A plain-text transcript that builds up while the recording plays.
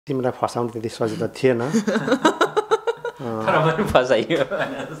तिमीलाई फसाउनु त्यति सजिलो थिएन तर पनि फसाइयो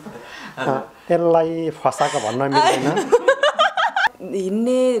यसलाई फसाएको भन्न मिल्दैन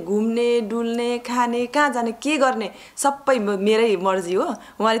हिँड्ने घुम्ने डुल्ने खाने कहाँ जाने के गर्ने सबै मेरै मर्जी हो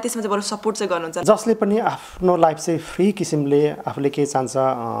उहाँले त्यसमा चाहिँ बरु सपोर्ट चाहिँ गर्नुहुन्छ जसले पनि आफ्नो लाइफ चाहिँ फ्री किसिमले आफूले के चाहन्छ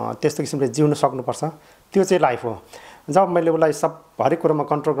त्यस्तो किसिमले जिउन सक्नुपर्छ त्यो चाहिँ लाइफ हो जब मैले उसलाई सब हरेक कुरामा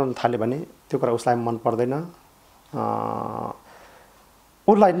कन्ट्रोल गर्न थालेँ भने त्यो कुरा उसलाई मन पर्दैन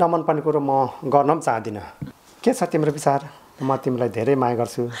उसलाई नमन पर्ने कुरो म गर्न पनि चाहदिनँ के छ तिम्रो विचार म तिमीलाई धेरै माया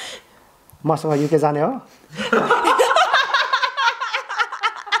गर्छु मसँग युके जाने हो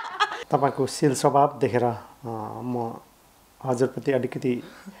तपाईको शील स्वभाव देखेर म हजुरप्रति अलिकति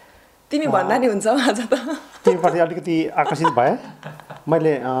तिमी भन्दा नि हुन्छ आज त तिमीप्रति अलिकति आकर्षित भए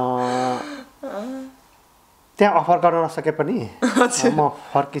मैले त्यहाँ अफर गर्न नसके पनि म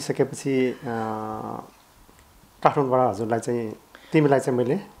फर्किसकेपछि काठमाडौँबाट हजुरलाई चाहिँ तिमीलाई चाहिँ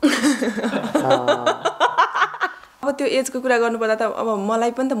मैले अब त्यो एजको कुरा गर्नुपर्दा त अब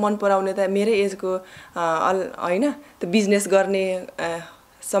मलाई पनि त मन पराउने त मेरै एजको होइन त्यो बिजनेस गर्ने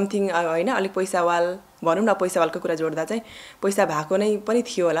समथिङ होइन अलिक पैसावाल भनौँ न पैसावालको कुरा जोड्दा चाहिँ पैसा भएको नै पनि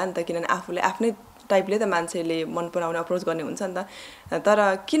थियो होला नि त किनभने आफूले आफ्नै टाइपले त मान्छेले मन पराउने अप्रोच गर्ने हुन्छ नि त तर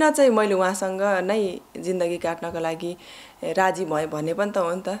किन चाहिँ मैले उहाँसँग नै जिन्दगी काट्नको लागि राजी भएँ भन्ने पनि त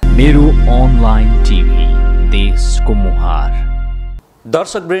हो नि त मेरो अनलाइन टिभी देशको मुहार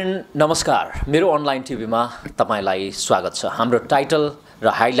दर्शकवृन्द नमस्कार मेरो अनलाइन टिभीमा तपाईलाई स्वागत छ हाम्रो टाइटल र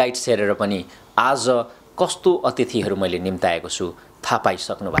हाइलाइट्स हेरेर पनि आज कस्तो अतिथिहरू मैले निम्ताएको छु थाहा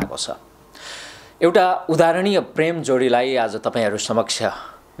पाइसक्नु भएको छ एउटा उदाहरणीय प्रेम जोडीलाई आज तपाईहरू समक्ष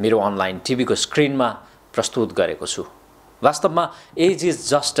मेरो अनलाइन टिभीको स्क्रिनमा प्रस्तुत गरेको छु वास्तवमा as is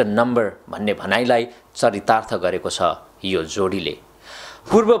just a number भन्ने भनाइलाई चरितार्थ गरेको छ यो जोडीले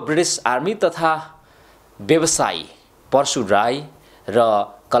पूर्व ब्रिटिस आर्मी तथा व्यवसायी परशु राई र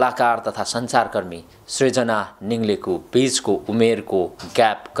कलाकार तथा सञ्चारकर्मी सृजना निङ्लेको बीचको उमेरको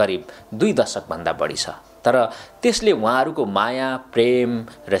ग्याप करिब 2 दशकभन्दा बढी छ तर त्यसले उहाँहरूको माया प्रेम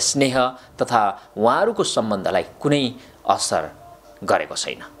र स्नेह तथा उहाँहरूको सम्बन्धलाई कुनै असर गरेको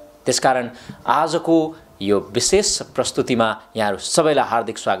छैन त्यसकारण आजको यो विशेष प्रस्तुतिमा यहाँहरू सबैलाई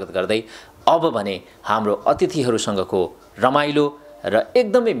हार्दिक स्वागत गर्दै अब भने हाम्रो अतिथिहरूसँगको रमाइलो र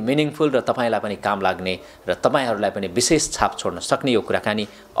एकदमै मिनिङफुल र तपाईलाई पनि काम लाग्ने र तपाईहरूलाई पनि विशेष छाप छोड्न सक्ने यो कुराकानी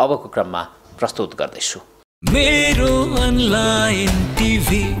अबको क्रममा प्रस्तुत गर्दैछु मेरो अनलाइन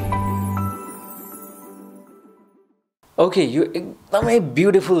टिभी ओके यो एकदमै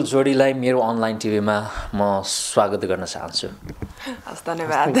ब्युटिफुल जोडीलाई मेरो अनलाइन टिभीमा म स्वागत गर्न चाहन्छु हस्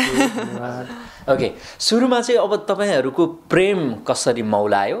धन्यवाद ओके सुरुमा चाहिँ अब तपाईहरूको प्रेम कसरी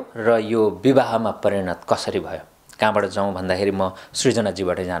मौलायो र यो विवाहमा परिणत कसरी भयो कहाँबाट जाउँ भन्दाखेरि म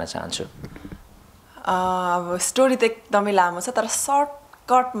सृजनाजीबाटै जान चाहन्छु अब स्टोरी त एकदमै लामो छ तर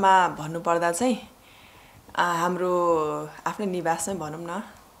सर्टकटमा भन्नुपर्दा चाहिँ हाम्रो आफ्नै निवासमै भनौँ न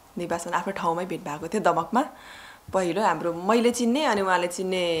निवासमा आफ्नै ठाउँमै भेट भएको थियो दमकमा पहिलो हाम्रो मैले चिन्ने अनि उहाँले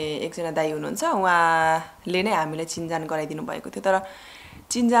चिन्ने एकजना दाइ हुनुहुन्छ उहाँले नै हामीलाई चिनजान गराइदिनु भएको थियो तर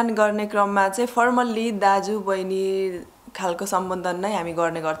चिनजान गर्ने क्रममा चाहिँ फर्मल्ली दाजु बहिनी खालको सम्बन्ध नै हामी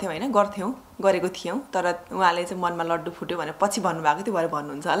गर्ने गर्थ्यौँ होइन गरेको थियौँ तर उहाँले चाहिँ मनमा लड्डु फुट्यो भनेर पछि भन्नुभएको थियो भरे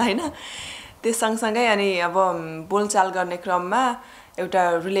भन्नुहुन्छ होला होइन त्यस सँगसँगै अनि अब बोलचाल गर्ने क्रममा एउटा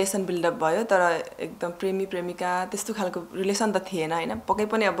रिलेसन बिल्डअप भयो तर एकदम प्रेमी प्रेमिका त्यस्तो खालको रिलेसन त थिएन होइन पक्कै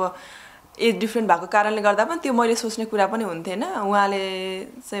पनि अब एज डिफ्रेन्ट भएको कारणले गर्दा पनि त्यो मैले सोच्ने कुरा पनि हुन्थेन उहाँले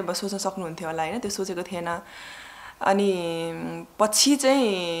चाहिँ अब सोच्न सक्नुहुन्थ्यो होला होइन त्यो सोचेको थिएन अनि पछि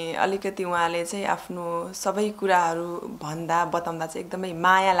चाहिँ अलिकति उहाँले चाहिँ आफ्नो सबै कुराहरू बताउँदा चाहिँ एकदमै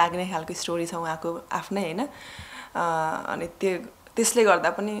माया लाग्ने खालको स्टोरी छ उहाँको आफ्नै होइन अनि त्यसले गर्दा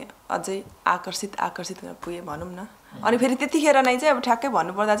पनि अझै आकर्षित पुगेँ भनौँ न अनि फेरि त्यतिखेर नै चाहिँ अब ठ्याक्कै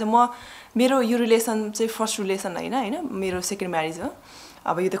भन्नुपर्दा चाहिँ मेरो यो रिलेसन चाहिँ फर्स्ट रिलेसन होइन मेरो सेकेन्ड म्यारिज हो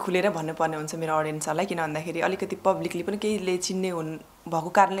अब यो त खुलेर भन्नुपर्ने हुन्छ मेरो अडियन्सहरूलाई किन भन्दाखेरि अलिकति पब्लिकली पनि केहीले चिन्ने भएको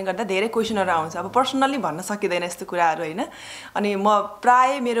कारणले गर्दा धेरै क्वेसनहरू आउँछ अब पर्सनल्ली भन्न सकिँदैन यस्तो कुराहरू होइन अनि म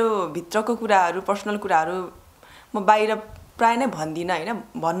प्राय मेरो भित्रको कुराहरू पर्सनल कुराहरू म बाहिर प्राय नै भन्दिनँ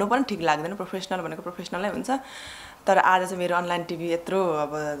होइन भन्नु पनि ठिक लाग्दैन प्रोफेसनल भनेको प्रोफेसनलै हुन्छ तर आज चाहिँ मेरो अनलाइन टिभी यत्रो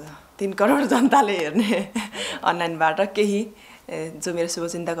अब 3 करोड जनताले हेर्ने अनलाइनबाट केही जो मेरो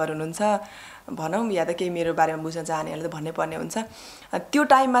शुभचिन्तकहरू हुनुहुन्छ भनौँ या त केही मेरो बारेमा बुझ्न चाहनेहरूले त भन्नै पर्ने हुन्छ त्यो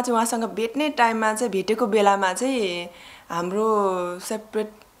टाइममा चाहिँ उहाँसँग भेट्ने टाइममा चाहिँ भेटेको बेलामा चाहिँ हाम्रो सेपरेट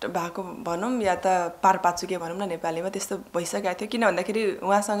भएको भनौँ या त पारपाचुके भनौँ न नेपालीमा त्यस्तो भइसकेको थियो किन भन्दाखेरि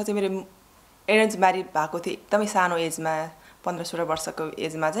उहाँसँग चाहिँ मेरो एरेन्ज म्यारिज भएको थियो एकदमै सानो एजमा 15-16 वर्षको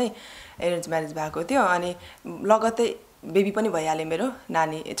एजमा चाहिँ एरेन्ज म्यारिज भएको थियो अनि लगत्तै बेबी पनि भइहाल्यो मेरो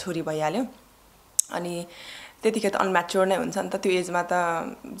नानी छोरी भइहाल्यो अनि त्यतिखेर त अनम्याच्योर नै हुन्छ नि त त्यो एजमा त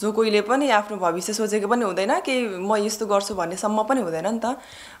जो कोहीले पनि आफ्नो भविष्य सोचेको पनि हुँदैन कि म यस्तो गर्छु भन्नेसम्म पनि हुँदैन नि त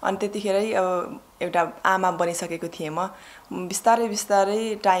अनि त्यतिखेरै अब एउटा आमा बनिसकेको थिएँ म बिस्तारै बिस्तारै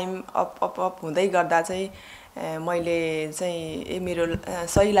टाइम अप हुँदै गर्दा चाहिँ मैले चाहिँ मेरो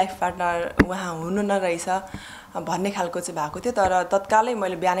सही लाइफ पार्टनर उहाँ हुनु नरहेछ भन्ने खालको चाहिँ भएको थियो तर तत्कालै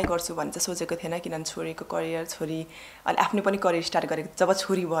मैले बिहानै गर्छु भन्ने चाहिँ सोचेको थिएन किनभने छोरीको करियर छोरी अनि आफ्नो पनि करियर स्टार्ट गरेको जब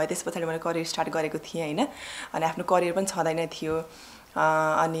छोरी भयो त्यस पछाडि मैले करियर स्टार्ट गरेको थिएँ होइन अनि आफ्नो करियर पनि छँदैन थियो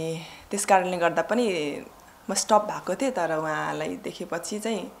अनि त्यस कारणले गर्दा पनि म स्टप भएको थिएँ तर उहाँलाई देखेपछि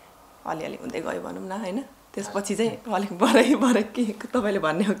चाहिँ अलिअलि हुँदै गयो भनौँ न होइन त्यसपछि चाहिँ अलिक बढाइ के तपाईँले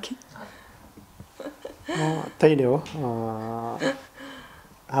भन्ने हो कि त्यही नै हो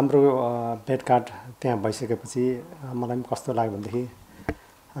हाम्रो भेटघाट त्यहाँ भइसकेपछि मलाई पनि कस्तो लाग्यो भनेदेखि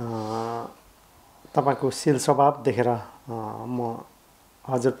तपाईँको शील स्वभाव देखेर म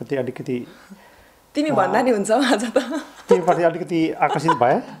हजुरप्रति अलिकति तिमी भन्दा नि हुन्छ आज त तिमीप्रति अलिकति आकर्षित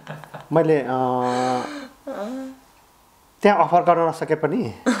भएँ मैले त्यहाँ अफर गर्न नसके पनि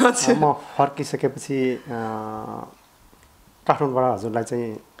म फर्किसकेपछि काठमाडौँबाट हजुरलाई चाहिँ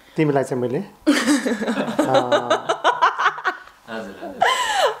तिमीलाई चाहिँ मैले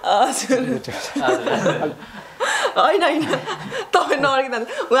होइन होइन तपाईँ नअर्किँदा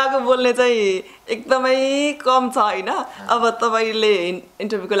उहाँको बोल्ने चाहिँ एकदमै कम छ होइन अब तपाईँले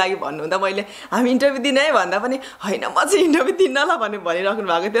इन्टरभ्यूको लागि भन्नुहुँदा मैले हामी इन्टरभ्यू दिने है भन्दा पनि होइन म चाहिँ इन्टरभ्यू दिन्न ल भन्ने भनिराख्नु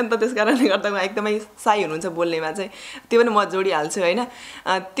भएको थियो नि त त्यस कारणले गर्दा उहाँ एकदमै साई हुनुहुन्छ बोल्नेमा चाहिँ त्यो पनि म जोडिहाल्छु होइन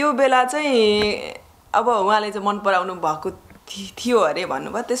त्यो बेला चाहिँ अब उहाँले चाहिँ मन पराउनु भएको थियो अरे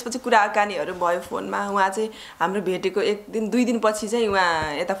भन्नुभयो त्यसपछि कुराकानीहरू भयो फोनमा उहाँ चाहिँ हाम्रो भेटेको 1 दिन 2 दिनपछि चाहिँ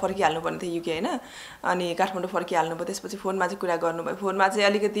उहाँ यता फर्किहाल्नु पर्ने थियो युके होइन अनि काठमाडौँ फर्किहाल्नु भयो त्यसपछि फोनमा चाहिँ कुरा गर्नुभयो फोनमा चाहिँ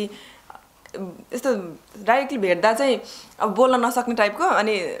अलिकति यस्तो डाइरेक्टली भेट्दा चाहिँ अब बोल्न नसक्ने टाइपको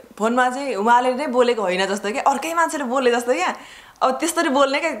अनि फोनमा चाहिँ उहाँले नै बोलेको होइन जस्तो क्या अर्कै मान्छेले बोले जस्तो क्या अब त्यसरी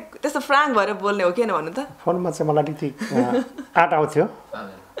बोल्ने क्या त्यस्तो फ्राङ्क भएर बोल्ने हो किन भन्नु त फोनमा चाहिँ मलाई अलिकति आँट आउँथ्यो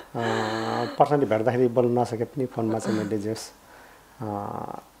पर्सनली भेट्दाखेरि बोल्न नसके पनि फोनमा चाहिँ मैले जस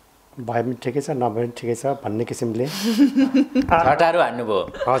भए पनि ठिकै छ नभए पनि ठिकै छ भन्ने किसिमले हटारो हान्नुभयो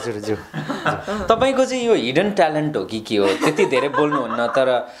हजुर ज्यू तपाईँको चाहिँ यो हिडन ट्यालेन्ट हो कि के हो त्यति धेरै बोल्नुहुन्न तर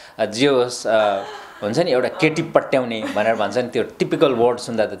जे होस् हुन्छ नि एउटा केटी पट्याउने भनेर भन्छ नि त्यो टिपिकल वर्ड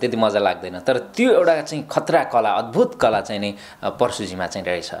सुन्दा त त्यति मजा लाग्दैन तर त्यो एउटा चाहिँ खतरा कला अद्भुत कला चाहिँ नै परशुजीमा चाहिँ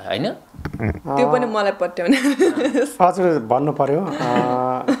रहेछ होइन त्यो पनि मलाई पट्याउने हजुर भन्नु पर्यो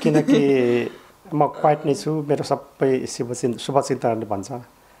किनकि म क्वाइट नै छु मेरो सबै शुभचिन्तकहरूले भन्छ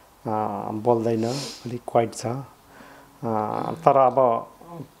बोल्दैन अलिक क्वाइट छ तर अब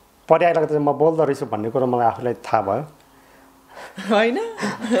पर्यायलाई त म बोल्दो रहेछु भन्ने कुरो मलाई आफूलाई थाहा भयो होइन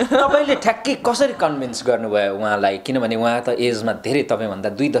तपाईँले ठ्याक्कै कसरी कन्भिन्स गर्नुभयो उहाँलाई किनभने उहाँ त एजमा धेरै तपाईँभन्दा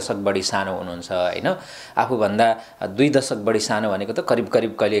 2 दशक बढी सानो हुनुहुन्छ होइन आफूभन्दा 2 दशक बढी सानो भनेको त करिब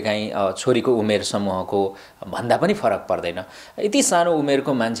कहिलेकाहीँ छोरीको उमेर समूहको भन्दा पनि फरक पर्दैन यति सानो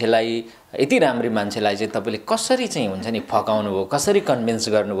उमेरको मान्छेलाई यति राम्री मान्छेलाई चाहिँ तपाईँले कसरी चाहिँ हुन्छ नि फकाउनु भयो कसरी कन्भिन्स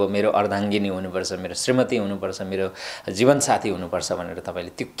गर्नुभयो मेरो अर्धाङ्गिनी हुनुपर्छ मेरो श्रीमती हुनुपर्छ मेरो जीवनसाथी हुनुपर्छ भनेर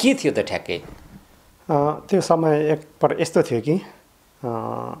तपाईँले त्यो के थियो त ठ्याक्कै त्यो समय एकपल्ट यस्तो थियो कि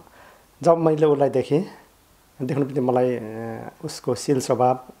जब मैले उसलाई देखेँ देख्नु बित्तिकै मलाई उसको शील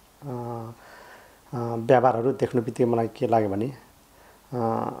स्वभाव व्यवहारहरू देख्नु बित्तिकै मलाई के लाग्यो भने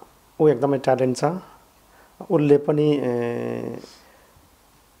ऊ एकदमै ट्यालेन्ट छ उसले पनि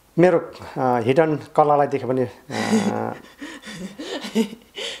मेरो हिडन कलालाई देख्यो भने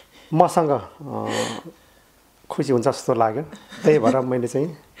मसँग खुसी हुन्छ जस्तो लाग्यो त्यही भएर मैले चाहिँ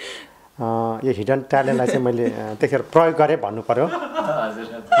यो हिडन ट्यालेन्टलाई चाहिँ मैले त्यतिखेर प्रयोग गरेँ भन्नु पर्यो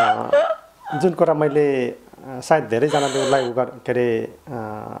जुन कुरा मैले सायद धेरैजनाले उसलाई के अरे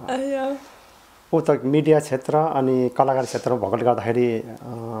ऊ त मिडिया क्षेत्र अनि कलाकार क्षेत्रमा भएकोले गर्दाखेरि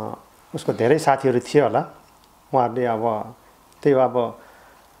उसको धेरै साथीहरू थियो होला उहाँहरूले अब त्यही अब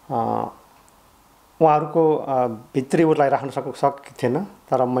उहाँहरूको भित्री उसलाई राख्न सकेको थिएन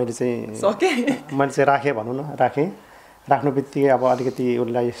तर मैले चाहिँ राखेँ भनौँ न राख्नु बित्तिकै अब अलिकति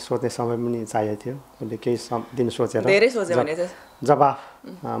उसलाई सोच्ने समय पनि चाहिएको थियो उसले केही दिन सोचेर जवाफ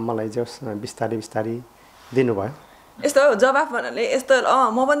मलाई जस बिस्तारै बिस्तारै दिनुभयो यस्तो जवाफ भन्नाले यस्तो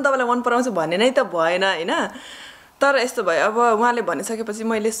म पनि तपाईँलाई मन पराउँछु भन्ने नै त भएन होइन तर यस्तो भयो अब उहाँले भनिसकेपछि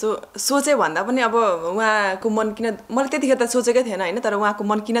मैले सोचेँ भन्दा पनि अब उहाँको मन किन मैले त्यतिखेर त सोचेकै थिएन होइन तर उहाँको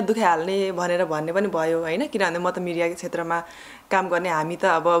मन किन दुखाइहाल्ने भनेर भन्ने पनि भयो होइन किनभने म त मिडिया क्षेत्रमा काम गर्ने हामी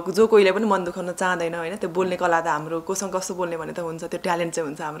त अब जो कोहीले पनि मन दुखाउन चाहँदैन होइन त्यो बोल्ने कला त हाम्रो कोसँग कस्तो बोल्ने भने त हुन्छ त्यो ट्यालेन्ट चाहिँ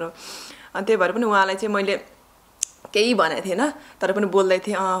हुन्छ हाम्रो अनि त्यही भएर पनि उहाँलाई चाहिँ मैले केही भनेको थिएन तर पनि बोल्दै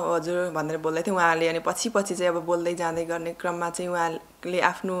थिएँ हजुर भनेर बोल्दै थिएँ उहाँले अनि पछि चाहिँ अब बोल्दै जाँदै गर्ने क्रममा चाहिँ उहाँले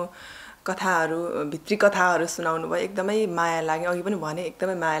आफ्नो कथाहरू भित्री कथाहरू सुनाउनु भयो एकदमै माया लाग्यो अघि पनि भने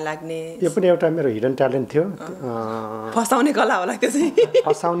एकदमै माया लाग्ने यो पनि एउटा मेरो हिडन ट्यालेन्ट थियो फसाउने कला होला त्यो चाहिँ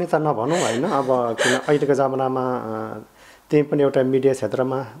फसाउने त नभनौँ होइन अब किन अहिलेको जमानामा त्यही पनि एउटा मिडिया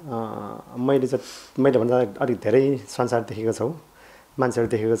क्षेत्रमा मैले भन्दा अलिक धेरै संसार देखेको छौ मान्छेहरू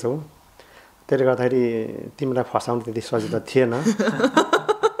देखेको छौ त्यसले गर्दाखेरि तिमीलाई फसाउनु त्यति सजिलो थिएन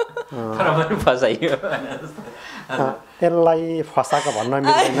यसलाई फसाएको भन्न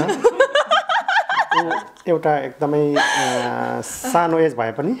मिल्दैन एउटा एकदमै सानो एज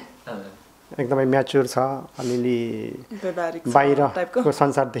भए पनि एकदमै म्याच्योर छ अलिअलि बाहिरको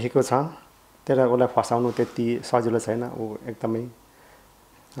संसार देखेको छ त्यसलाई उसलाई फसाउनु त्यति सजिलो छैन ऊ एकदमै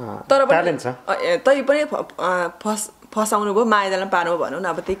ट्यालेन्ट छ तै पनि फसाउनु भयो मायाजालमा पार्नु भनौँ न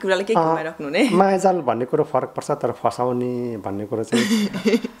अब त्यही कुराले के घुमाइराख्नु नै मायाजाल भन्ने कुरो फरक पर्छ तर फसाउने भन्ने कुरो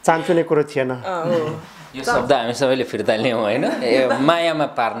चाहिँ चान्चुने कुरो थिएन यो शब्द हामी सबैले फिर्ता ल्याउँ होइन मायामा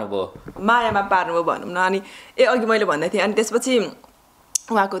पार्नुभयो भनौँ न अनि अघि मैले भन्दै थिएँ अनि त्यसपछि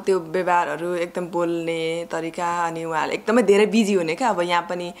उहाँको त्यो व्यवहारहरू एकदम बोल्ने तरिका अनि उहाँले एकदमै धेरै बिजी हुने क्या अब यहाँ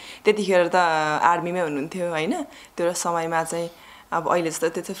पनि त्यतिखेर त आर्मीमै हुनुहुन्थ्यो होइन त्यो समयमा चाहिँ अब अहिले जस्तो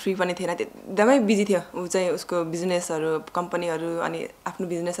त्यो चाहिँ फ्री पनि थिएन एकदमै बिजी थियो ऊ चाहिँ उसको बिजनेसहरू कम्पनीहरू अनि आफ्नो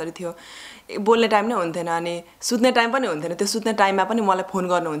बिजनेसहरू थियो बोल्ने टाइम नै हुन्थेन अनि सुत्ने टाइम पनि हुन्थेन त्यो सुत्ने टाइममा पनि मलाई फोन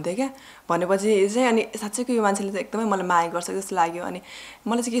गर्नुहुन्थ्यो क्या भनेपछि चाहिँ अनि साँच्चैको यो मान्छेले चाहिँ एकदमै मलाई माया गर्छ जस्तो लाग्यो अनि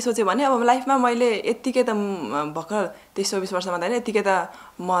मैले चाहिँ के सोचेँ भने अब लाइफमा मैले यत्तिकै त भर्खर 23-24 वर्षमा त होइन यत्तिकै त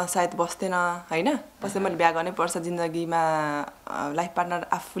म सायद बस्दैन होइन पछि मैले बिहा गर्नै पर्छ जिन्दगीमा लाइफ पार्टनर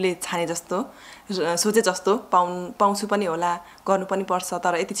आफूले छाने जस्तो सोचे जस्तो पाउँछु पनि होला गर्नु पनि पर्छ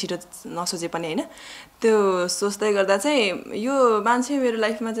तर यति छिटो नसोचे पनि होइन त्यो सोच्दै गर्दा चाहिँ यो मान्छे मेरो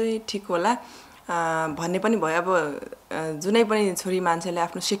लाइफमा चाहिँ ठिक होला भन्ने पनि भयो अब जुनै पनि छोरी मान्छेले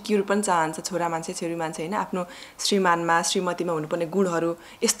आफ्नो सेक्युर पनि चाहन्छ छोरा मान्छे छोरी मान्छे होइन आफ्नो श्रीमानमा श्रीमतीमा हुनुपर्ने गुणहरू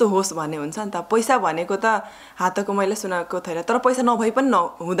यस्तो होस् भन्ने हुन्छ नि त पैसा भनेको त हातको मैले सुनेको थिएन तर पैसा नभई पनि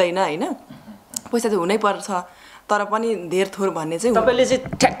हुँदैन होइन पैसा चाहिँ हुनैपर्छ तर पनि धेर थोर भन्ने चाहिँ तपाईँले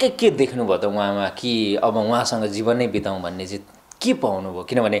चाहिँ ठ्याक्कै के देख्नुभयो त उहाँमा कि अब उहाँसँग जीवन नै बिताउँ भन्ने चाहिँ के पाउनुभयो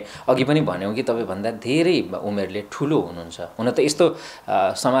किनभने अघि पनि भन्यौँ कि तपाईँभन्दा धेरै उमेरले ठुलो हुनुहुन्छ हुन त यस्तो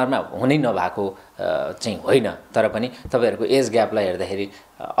समाजमा हुनै नभएको चाहिँ होइन तर पनि तपाईँहरूको एज ग्यापलाई हेर्दाखेरि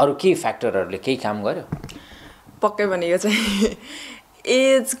अरू केही फ्याक्टरहरूले केही काम गर्यो पक्कै पनि यो चाहिँ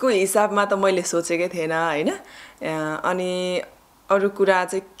एजको हिसाबमा त मैले सोचेकै थिएन होइन अनि अरू कुरा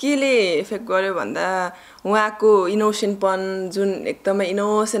चाहिँ केले इफेक्ट गर्यो भन्दा उहाँको इनोसेन्टपन जुन एकदमै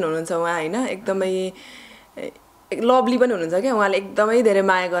इनोसेन्ट हुनुहुन्छ उहाँ होइन एकदमै लभली पनि हुनुहुन्छ क्या उहाँले एकदमै धेरै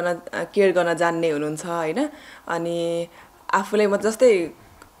माया गर्न केयर गर्न जान्ने हुनुहुन्छ होइन अनि आफूलाई म जस्तै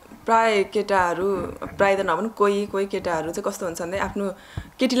प्राय केटाहरू प्राय त नभनौँ कोही केटाहरू चाहिँ कस्तो हुन्छ भने आफ्नो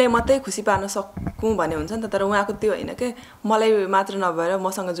केटीलाई मात्रै खुसी पार्न सकौँ भन्ने हुन्छ नि त तर उहाँको त्यो होइन क्या मलाई मात्र नभएर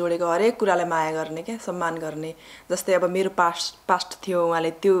मसँग जोडेको हरेक कुरालाई माया गर्ने क्या सम्मान गर्ने जस्तै अब मेरो पास्ट थियो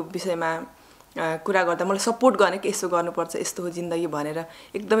उहाँले त्यो विषयमा कुरा गर्दा मलाई सपोर्ट गर्ने कि यसो गर्नुपर्छ यस्तो हो जिन्दगी भनेर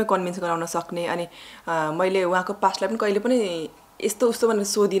एकदमै कन्भिन्स गराउन सक्ने अनि मैले उहाँको पास्टलाई पनि कहिले पनि यस्तो उस्तो भनेर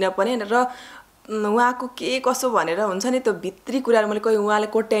सोधिनँ पनि र उहाँको के कसो भनेर हुन्छ नि त्यो भित्री कुराहरू मैले कोही उहाँले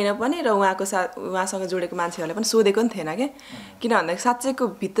कोट्याइन पनि र उहाँसँग जोडेको मान्छेहरूले पनि सोधेको पनि थिएन क्या किन भन्दाखेरि साँच्चैको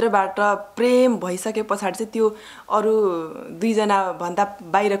भित्रबाट प्रेम भइसके पछाडि चाहिँ त्यो अरू दुईजना भन्दा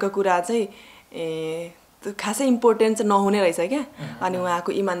बाहिरको कुरा चाहिँ खासै इम्पोर्टेन्ट चाहिँ नहुने रहेछ क्या अनि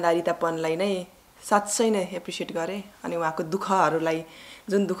उहाँको इमान्दारितापनलाई नै साँच्चै नै एप्रिसिएट गरेँ अनि उहाँको दुःखहरूलाई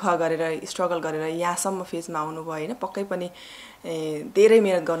जुन दुःख गरेर स्ट्रगल गरेर यहाँसम्म फेजमा आउनुभयो होइन पक्कै पनि धेरै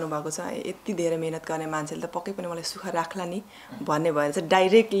मिहिनेत गर्नुभएको छ यति धेरै मिहिनेत गर्ने मान्छेले त पक्कै पनि मलाई सुख राख्ला नि भन्ने भएर चाहिँ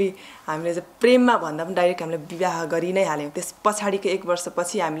डाइरेक्टली हामीले चाहिँ प्रेममा भन्दा पनि डाइरेक्ट हामीले विवाह गरि नै हाल्यौँ त्यस पछाडिको 1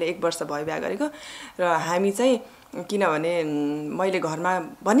 वर्षपछि हामीले 1 वर्ष भयो बिहा गरेको र हामी चाहिँ किनभने मैले घरमा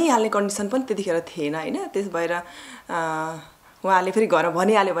भनिहाल्ने कन्डिसन पनि त्यतिखेर थिएन होइन त्यस भएर उहाँले फेरि घरमा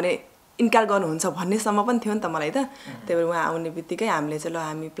भनिहाल्यो भने इन्कार गर्नुहुन्छ भन्नेसम्म पनि थियो नि त मलाई त त्यही भएर उहाँ आउने बित्तिकै हामीले चाहिँ ल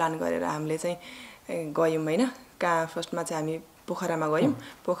हामी प्लान गरेर हामीले चाहिँ गयौँ होइन कहाँ फर्स्टमा चाहिँ हामी पोखरामा गयौँ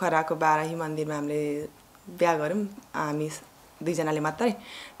पोखराको बाराही मन्दिरमा हामीले बिहा गऱ्यौँ हामी दुईजनाले मात्रै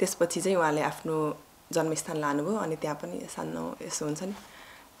त्यसपछि चाहिँ उहाँले आफ्नो जन्मस्थान लानुभयो अनि त्यहाँ पनि सानो यसो हुन्छ नि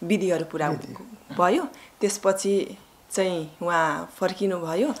विधिहरू पुरा भयो त्यसपछि चाहिँ उहाँ फर्किनु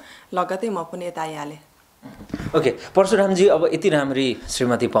भयो लगतै म पनि यता आइहालेँ ओके परशुरामजी अब यति राम्री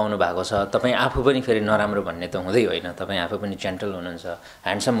श्रीमती पाउनु भएको छ तपाईँ आफू पनि फेरि नराम्रो भन्ने त हुँदै होइन तपाईँ आफू पनि जेन्टल हुनुहुन्छ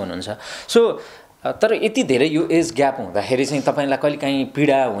ह्यान्डसम हुनुहुन्छ सो तर यति धेरै यो एज ग्याप हुँदाखेरि चाहिँ तपाईँलाई कहिलेकाहीँ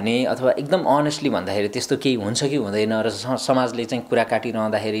पीडा हुने अथवा एकदम अनेस्टली भन्दाखेरि त्यस्तो केही हुन्छ कि हुँदैन र समाजले चाहिँ कुरा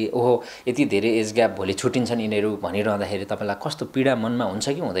काटिरहँदाखेरि ओहो यति धेरै एज ग्याप भोलि छुट्टिन्छन् यिनीहरू भनिरहँदाखेरि तपाईँलाई कस्तो पीडा मनमा हुन्छ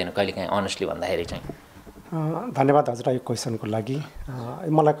कि हुँदैन कहिलेकाहीँ अनेस्टली भन्दाखेरि चाहिँ धन्यवाद हजुर यो क्वेसनको लागि।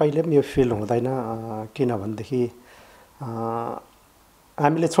 मलाई कहिले पनि यो फिल हुँदैन किनभनेदेखि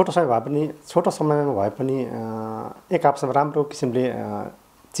हामीले छोटो समयमा भए पनि एक आपसमा राम्रो किसिमले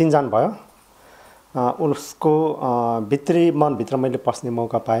चिनजान भयो। उसको भित्री मनभित्र मैले पस्ने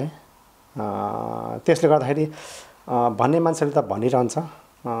मौका पाएँ। त्यसले गर्दाखेरि भन्ने मान्छेले त भनिरहन्छ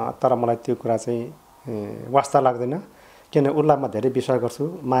तर मलाई त्यो कुरा चाहिँ वास्ता लाग्दैन किन उसलाई म धेरै विश्वास गर्छु,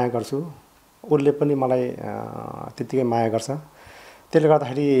 माया गर्छु, उसले पनि मलाई त्यतिकै माया गर्छ। त्यसले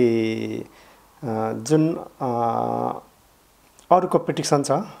गर्दाखेरि जुन अरूको प्रेडिक्सन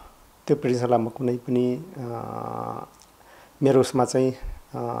छ त्यो प्रेडिक्सनलाई म कुनै पनि मेरो उसमा चाहिँ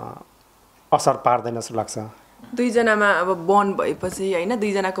असर पार्दैन जस्तो लाग्छ। दुईजनामा अब बन्ड भएपछि होइन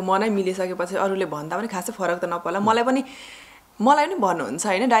दुईजनाको मनै मिलिसकेपछि अरूले भन्दा पनि खासै फरक त नपर्ला। मलाई पनि भन्नुहुन्छ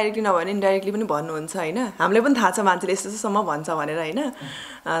होइन डाइरेक्टली नभए पनि इन्डाइरेक्टली पनि भन्नुहुन्छ होइन। हामीलाई पनि थाहा छ मान्छेले यस्तोसम्म भन्छ भनेर होइन।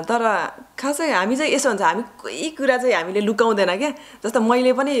 तर खासै हामी चाहिँ यसो हुन्छ हामी कोही कुरा चाहिँ हामीले लुकाउँदैन क्या। जस्तो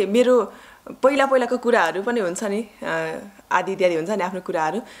मैले पनि मेरो पहिलाको कुराहरू पनि हुन्छ नि आदि इत्यादि हुन्छ नि आफ्नो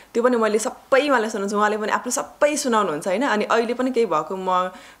कुराहरू त्यो पनि मैले सबै उहाँलाई सुनाउँछु, उहाँले पनि आफ्नो सबै सुनाउनुहुन्छ होइन। अनि अहिले पनि केही भएको म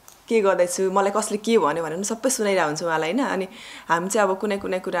के गर्दैछु मलाई कसले के भन्यो भनेर सबै सुनाइरहेको हुन्छ उहाँलाई होइन। अनि हामी चाहिँ अब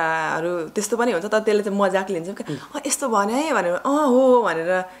कुनै कुराहरू त्यस्तो पनि हुन्छ तर त्यसले चाहिँ मजाक लिन्छ यस्तो भन्यो है भनेर हो भनेर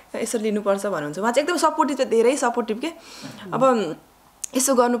यसो लिनुपर्छ भन्नुहुन्छ। उहाँ चाहिँ एकदम सपोर्टिभ चाहिँ धेरै सपोर्टिभ के। अब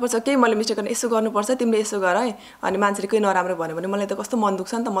यसो गर्नुपर्छ केही मैले मिस्टेक गर्ने यसो गर्नुपर्छ तिमीले यसो गर है। अनि मान्छेले केही नराम्रो भन्यो भने मलाई त कस्तो मन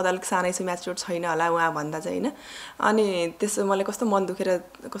दुख्छ नि त। म त अलिक सानै छु म्याच्योर छैन होला उहाँ भन्दा चाहिँ होइन। अनि त्यसो मलाई कस्तो मन दुखेर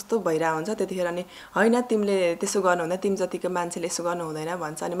कस्तो भइरहेको हुन्छ त्यतिखेर। अनि होइन तिमीले त्यसो गर्नु हुँदैन, तिमी जतिको मान्छेले यसो गर्नु हुँदैन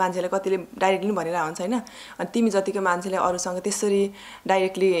भन्छ। अनि मान्छेले कतिले डाइरेक्टली पनि भनिरहेको हुन्छ होइन। अनि तिमी जतिको मान्छेले अरूसँग त्यसरी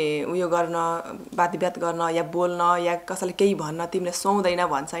डाइरेक्टली उयो गर्न बात गर्न या बोल्न या कसैले केही भन्न तिमीले सुहाउँदैन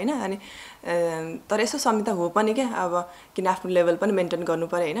भन्छ होइन। अनि तर यसो समिता हो पनि क्या अब किन आफ्नो लेभल पनि मेन्टेन गर्नु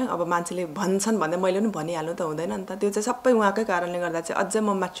पर्यो होइन। अब मान्छेले भन्छन् भन्दा मैले पनि भनिहाल्नु त हुँदैन नि त। त्यो चाहिँ सबै उहाँकै कारणले गर्दा चाहिँ अझै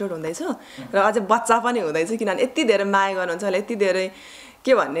म म्याच्योर हुँदैछु र अझै बच्चा पनि हुँदैछु किनभने यति धेरै माया गर्नुहुन्छ अहिले यति धेरै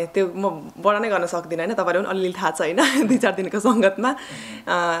के भन्ने त्यो म वर्णनै गर्न सक्दिनँ होइन। तपाईँले पनि अलिअलि थाहा छ होइन 2-4 दिनको सङ्गतमा।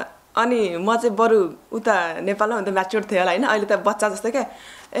 अनि म चाहिँ बरु उता नेपालमा हुँदा म्याच्योर थियो होला होइन। अहिले त बच्चा जस्तो क्या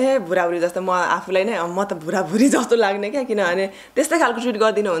बुढाबुढी जस्तो म आफूलाई नै म त बुढाबुढी जस्तो लाग्ने क्या। किनभने त्यस्तै खालको ट्रिट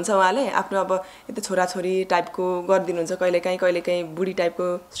गरिदिनुहुन्छ उहाँले आफ्नो अब यता छोराछोरी टाइपको गरिदिनुहुन्छ, कहिलेकाहीँ बुढी टाइपको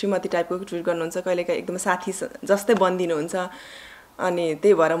श्रीमती टाइपको ट्रिट गर्नुहुन्छ, कहिलेकाहीँ एकदम साथी जस्तै बनिदिनुहुन्छ। अनि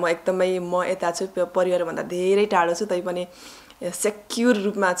त्यही भएर म एकदमै म यता छु परिवारभन्दा धेरै टाढो छु तैपनि सेक्युर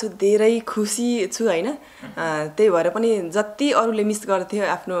रूपमा छु, धेरै खुसी छु होइन। त्यही भएर पनि जति अरूले मिस गर्थ्यो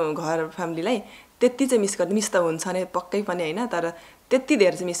आफ्नो घर फ्यामिलीलाई त्यति चाहिँ मिस गर्दै मिस त हुन्छ नै पक्कै पनि होइन। तर त्यति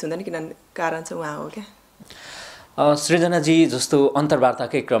धेरै चाहिँ मिस हुँदैन किनभने कारण चाहिँ उहाँ हो क्या। सृजनाजी जस्तो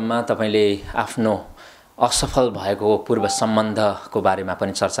अन्तर्वार्ताकै क्रममा तपाईँले आफ्नो असफल भएको पूर्व सम्बन्धको बारेमा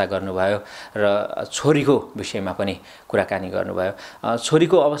पनि चर्चा गर्नुभयो र छोरीको विषयमा पनि कुराकानी गर्नुभयो।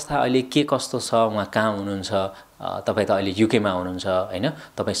 छोरीको अवस्था अहिले के कस्तो छ, उहाँ कहाँ हुनुहुन्छ? तपाईँ त अहिले युकेमा हुनुहुन्छ होइन।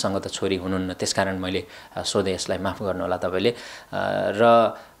 तपाईँसँग त छोरी हुनुहुन्न त्यसकारण मैले सोधेँ, यसलाई माफ गर्नुहोला तपाईँले। र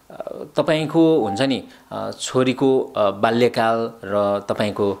तपाईँको हुन्छ नि छोरीको बाल्यकाल र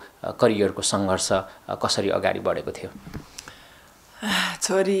तपाईँको करियरको सङ्घर्ष कसरी अगाडि बढेको थियो?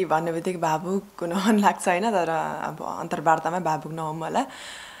 छोरी भन्ने बित्तिकै भावुक हुन मन लाग्छ होइन। तर अब अन्तर्वार्तामै भावुक नहौँ होला।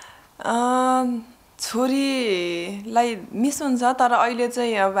 छोरीलाई मिस हुन्छ तर अहिले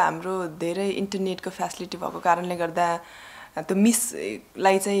चाहिँ अब हाम्रो धेरै इन्टरनेटको फेसिलिटी भएको कारणले गर्दा त्यो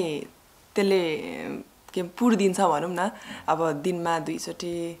मिसलाई चाहिँ त्यसले के पुर्दिन्छ भनौँ न। अब दिनमा 2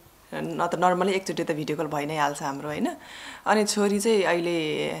 चोटि न त नर्मली 1 चोटि त भिडियो कल भइ नै हाल्छ हाम्रो होइन। अनि छोरी चाहिँ अहिले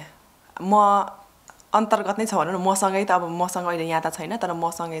म अन्तर्गत नै छ भनौँ न मसँगै त। अब मसँग अहिले यहाँ त छैन तर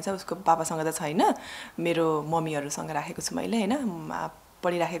मसँगै छ, उसको पापासँग त छैन, मेरो मम्मीहरूसँग राखेको छु मैले होइन।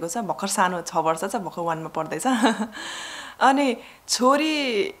 पढिराखेको छ, भर्खर सानो 6 वर्ष छ, भर्खर 1 मा पढ्दैछ। अनि छोरी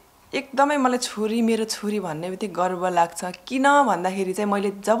एकदमै मलाई मेरो छोरी भन्ने बित्तिकै गर्व लाग्छ। किन भन्दाखेरि चाहिँ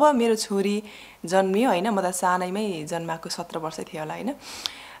मैले जब मेरो छोरी जन्मियो होइन, म त सानैमै जन्माएको 17 वर्षै थियो होला होइन।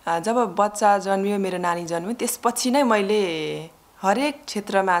 जब बच्चा जन्मियो मेरो नानी जन्मियो त्यसपछि नै मैले हरेक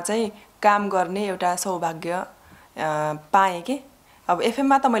क्षेत्रमा चाहिँ काम गर्ने एउटा सौभाग्य पाएँ कि। अब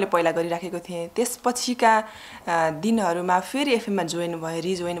एफएममा त मैले पहिला गरिराखेको थिएँ, त्यसपछिका दिनहरूमा फेरि एफएममा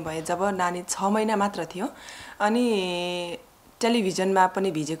रिजोइन भएँ जब नानी 6 महिना मात्र थियो। अनि टेलिभिजनमा पनि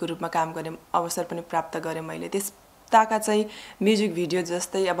भिजेको रूपमा काम गरेँ, अवसर पनि प्राप्त गरेँ मैले। त्यसताका चाहिँ म्युजिक भिडियो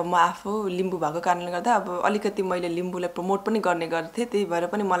जस्तै अब म आफू लिम्बू भएको कारणले गर्दा अब अलिकति मैले लिम्बूलाई प्रमोट पनि गर्ने गर्थेँ। त्यही भएर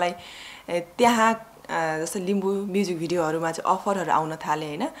पनि मलाई त्यहाँ जस्तै लिम्बू म्युजिक भिडियोहरूमा चाहिँ अफरहरू आउन थाले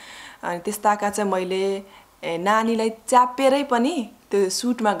होइन। अनि त्यसताका चाहिँ मैले नानीलाई च्यापेरै पनि त्यो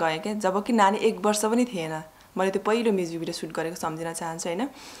सुटमा गएँ क्या। जब कि नानी 1 वर्ष पनि थिएन। मैले त्यो पहिलो म्युजिक भिडियो सुट गरेको सम्झिन चाहन्छु होइन।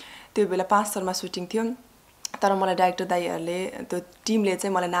 त्यो बेला 5 सालमा सुटिङ थियो। तर मलाई डाइरेक्टर दाइहरूले त्यो टिमले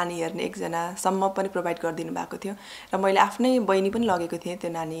चाहिँ मलाई नानी हेर्ने एकजनासम्म पनि प्रोभाइड गरिदिनु भएको थियो र मैले आफ्नै बहिनी पनि लगेको थिएँ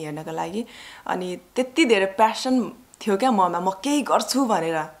त्यो नानी हेर्नको लागि अनि त्यति धेरै प्यासन थियो क्या ममा म केही गर्छु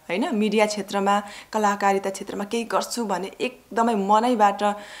भनेर हैन मिडिया क्षेत्रमा कलाकारिता क्षेत्रमा केही गर्छु भने एकदमै मनैबाट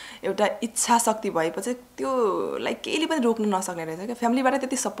एउटा इच्छा शक्ति भएपछि त्योलाई केहीले पनि रोक्न नसक्ने रहेछ क्या फ्यामिलीबाट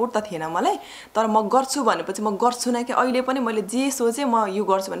त्यति सपोर्ट त थिएन मलाई तर म गर्छु भनेपछि म गर्छु नै कि अहिले पनि मैले जे सोचेँ म यो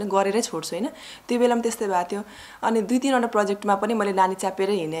गर्छु भने गरेरै छोड्छु हैन त्यो बेला पनि त्यस्तै भएको थियो अनि 2-3 वटा प्रोजेक्टमा पनि मैले नानी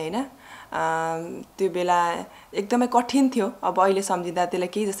च्यापेरै हिँडेँ हैन त्यो बेला एकदमै कठिन थियो अब अहिले सम्झिँदा त्यसलाई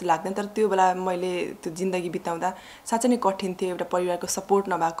केही जस्तो लाग्दैन तर त्यो बेला मैले त्यो जिन्दगी बिताउँदा साँच्चै नै कठिन थियो एउटा परिवारको सपोर्ट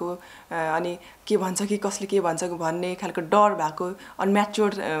नभएको अनि के भन्छ कि कसले के भन्छ भन्ने खालको डर भएको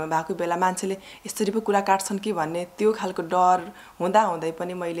अनम्याच्योर्ड भएको बेला मान्छेले यसरी पो कुरा काट्छन् कि भन्ने त्यो खालको डर हुँदा हुँदै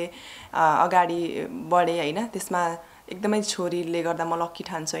पनि मैले अगाडि बढेँ हैन त्यसमा एकदमै छोरीले गर्दा म लक्की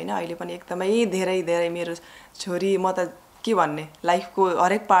ठान्छु हैन अहिले पनि एकदमै धेरै मेरो छोरी म त के भन्ने लाइफको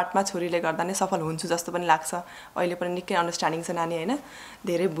हरेक पार्टमा छोरीले गर्दा नै सफल हुन्छु जस्तो पनि लाग्छ अहिले पनि निकै अन्डरस्ट्यान्डिङ छ नानी हैन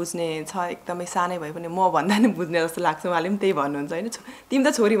धेरै बुझ्ने छ एकदमै सानै भए पनि म भन्दा नि बुझ्ने जस्तो लाग्छ उहाँले पनि त्यही भन्नुहुन्छ हैन तिमी त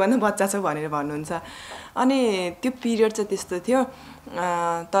छोरी भन्दा बच्चा छौ भनेर भन्नुहुन्छ अनि त्यो पिरियड चाहिँ त्यस्तो थियो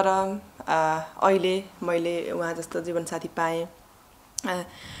तर अहिले मैले उहाँ जस्तो जीवनसाथी पाएँ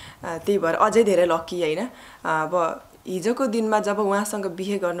त्यही भएर अझै धेरै लक्की हैन अब हिजोको दिनमा जब उहाँसँग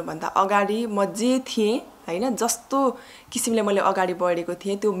बिहे गर्नुभन्दा अगाडि म जे थिएँ हैन जस्तो किसिमले मैले अगाडि बढेको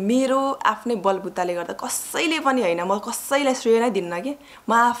थिएँ त्यो मेरो आफ्नै बलबुताले गर्दा कसैले पनि हैन म कसैलाई श्रेय नै दिन्न के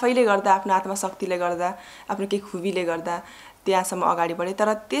म आफैले गर्दा आफ्नो आत्मशक्तिले गर्दा आफ्नो केही खुबीले गर्दा त्यहाँसम्म अगाडि बढेँ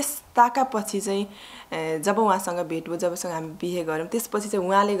तर त्यस ताकापछि चाहिँ जब उहाँसँग भेट भयो जबसँग हामी बिहे गऱ्यौँ त्यसपछि चाहिँ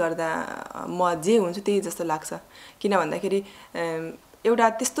उहाँले गर्दा म जे हुन्छु त्यही जस्तो लाग्छ किन भन्दाखेरि एउटा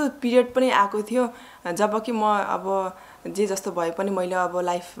त्यस्तो पिरियड पनि आएको थियो जब कि म अब जे जस्तो भए पनि मैले अब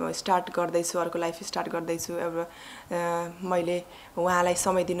लाइफ स्टार्ट गर्दैछु अर्को लाइफ स्टार्ट गर्दैछु एउटा मैले उहाँलाई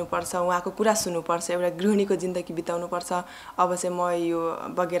समय दिनुपर्छ उहाँको कुरा सुन्नुपर्छ एउटा गृहिणीको जिन्दगी बिताउनुपर्छ अब चाहिँ म यो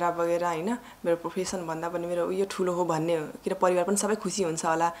बगेरा हैन मेरो प्रोफेसन भन्दा पनि मेरो उयो ठुलो हो भन्ने किन परिवार पनि सबै खुसी हुन्छ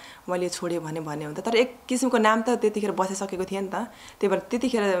होला मैले छोडेँ भन्ने हुन्छ तर एक किसिमको नाम त त्यतिखेर बसिसकेको थिएँ नि त त्यही भएर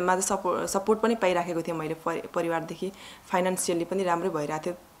त्यतिखेर माझ सपोर्ट पनि पाइराखेको थिएँ मैले परिवारदेखि फाइनान्सियली पनि राम्रै भइरहेको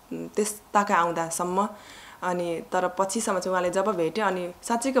थियो त्यस ताका आउँदासम्म अनि तर पछिसम्म चाहिँ उहाँले जब भेट्यो अनि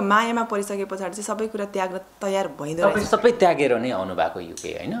साँच्चैको मायामा परिसके पछाडि चाहिँ सबै कुरा त्याग्न तयार भइँदो रहेछ सबै त्यागेर नै आउनु भएको युके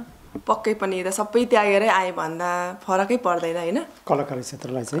हैन पक्कै पनि त सबै त्यागेरै आए भन्दा फरकै पर्दैन हैन कलाकारी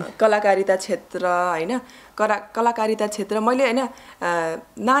क्षेत्रलाई चाहिँ कलाकारिता क्षेत्र हैन कलाकारिता क्षेत्र मैले हैन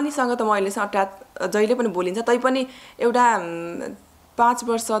नानीसँग त मैले अट्याच जहिले पनि बोलिन्छ तै पनि एउटा 5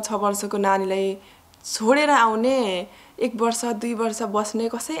 वर्ष 6 वर्षको नानीलाई छोडेर आउने 1 वर्ष 2 वर्ष बस्ने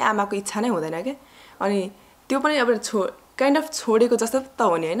कसै आमाको इच्छा नै हुँदैन के अनि त्यो पनि अब काइन्ड अफ छोडेको जस्तो त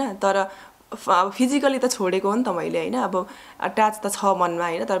हो नि हैन तर फिजिकली त छोडेको हो नि त मैले हैन अब अट्याच त छ मनमा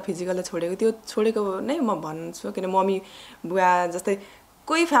हैन तर फिजिकली छोडेको त्यो छोडेको नै म भन्छु किन मम्मी बुवा जस्तै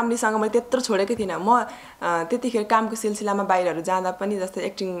कोही फ्यामिलीसँग मैले त्यत्रो छोडेकै थिइनँ म त्यतिखेर कामको सिलसिलामा बाहिरहरू जाँदा पनि जस्तै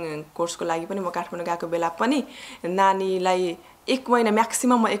एक्टिङ कोर्सको लागि पनि म काठमाडौँ गएको बेला पनि नानीलाई 1 महिना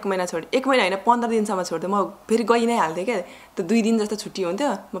म्याक्सिमम म 1 महिना छोडेँ 1 महिना हैन 15 दिनसम्म छोड्दै म फेरि गइ नै हाल्थेँ क्या त्यो 2 दिन जस्तो छुट्टी हुन्थ्यो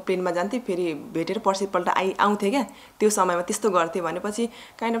म प्लेनमा जान्थेँ फेरि भेटेर पर्सिपल्ट आउँथेँ क्या त्यो समयमा त्यस्तो गर्थेँ भनेपछि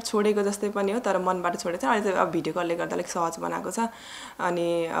काइन्ड अफ छोडेको जस्तै पनि हो तर मनबाट छोडेको छ अहिले चाहिँ अब भिडियो कलले गर्दा अलिक सहज बनाएको छ अनि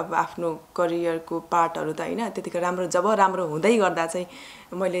अब आफ्नो करियरको पार्टहरू त हैन त्यतिखेर राम्रो हुँदै गर्दा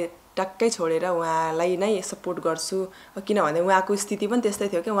चाहिँ मैले टक्कै छोडेर उहाँलाई नै सपोर्ट गर्छु किनभने उहाँको स्थिति पनि त्यस्तै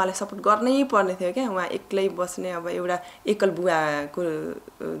थियो क्या उहाँलाई सपोर्ट गर्नै पर्ने थियो क्या उहाँ एक्लै बस्ने अब एउटा एकल बुवाको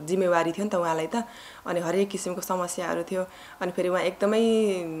जिम्मेवारी थियो नि त उहाँलाई त अनि हरेक किसिमको समस्याहरू थियो अनि फेरि उहाँ एकदमै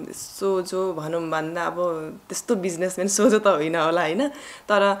सोझो भनौँ भन्दा अब त्यस्तो बिजनेसम्यान सोझो त होइन होला हैन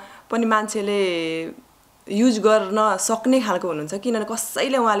तर पनि मान्छेले युज गर्न सक्ने खालको हुनुहुन्छ किनभने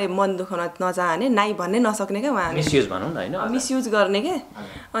कसैले उहाँले मन दुखाउन नचाहने नाइ भन्नै नसक्ने क्या उहाँले मिसयुज भनौँ न हैन मिसयुज गर्ने के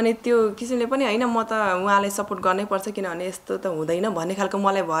अनि त्यो किसिमले पनि हैन म त उहाँलाई सपोर्ट गर्नै पर्छ किनभने यस्तो त हुँदैन भन्ने खालको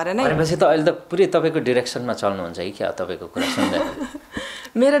मलाई भएर नै भनेपछि त अहिले त पुरै तपाईको डाइरेक्सनमा चल्नुहुन्छ कि क्या तपाईको कुरा सुन्दा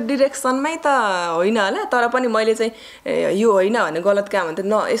मेरो डाइरेक्सनमै त होइन होला तर पनि मैले चाहिँ यो होइन भने गलत काम हुन्छ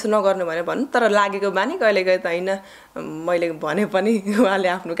यसो नगर्नु भनेर भन्नु तर लागेको बानी कहिलेकाहीँ त होइन मैले भने पनि उहाँले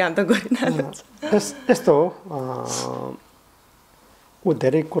आफ्नो काम त गरिरहन्छ यस्तो हो ऊ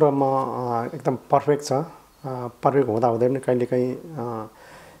धेरै कुरामा एकदम पर्फेक्ट छ पर्फेक्ट हुँदा हुँदै पनि कहिलेकाहीँ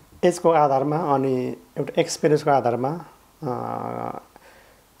एजको आधारमा अनि एउटा एक्सपिरियन्सको आधारमा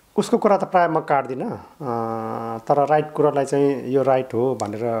उसको कुरा त प्रायः म काट्दिनँ तर राइट कुरालाई चाहिँ यो राइट हो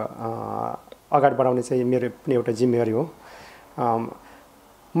भनेर अगाडि बढाउने चाहिँ मेरो पनि एउटा जिम्मेवारी हो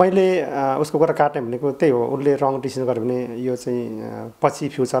मैले उसको कुरा काट्ने भनेको त्यही हो, उसले रङ डिसिजन गर्यो भने यो चाहिँ पछि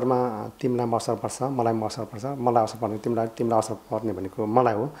फ्युचरमा तिमीलाई असर पर्छ, मलाई असर पर्छ, मलाई असर पर्ने तिमीलाई असर पर्ने भनेको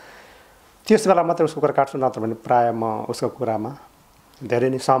मलाई हो। त्यस बेला मात्रै उसको कुरा काट्छु, नत्र भने प्रायः म उसको कुरामा धेरै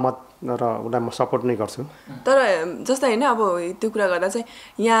नै सहमत र उसलाई म सपोर्ट नै गर्छु। तर जस्तै होइन अब त्यो कुरा गर्दा चाहिँ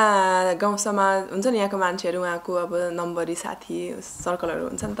यहाँ गाउँ समाज हुन्छ नि, यहाँको मान्छेहरू उहाँको अब नम्बरी साथी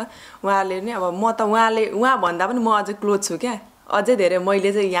सर्कलहरू हुन्छ नि त, उहाँले नै अब म त उहाँ भन्दा पनि म अझै क्लोज छु क्या, अझै धेरै मैले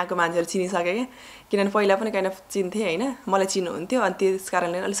चाहिँ यहाँको मान्छेहरू चिनिसकेँ क्या, किनभने पहिला पनि काइन्ड अफ चिन्थेँ होइन, मलाई चिन्नुहुन्थ्यो, अनि त्यस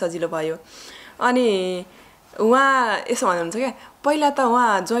कारणले अलिक सजिलो भयो। अनि उहाँ यसो भन्नुहुन्छ क्या, पहिला त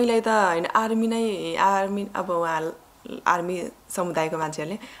उहाँ ज्वाइँलाई त होइन आर्मी अब उहाँ आर्मी समुदायको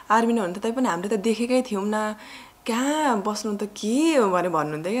मान्छेहरूले आर्मी नै हुनु त, तैपनि हामीले त देखेकै थियौँ न, कहाँ बस्नु त के हो भनेर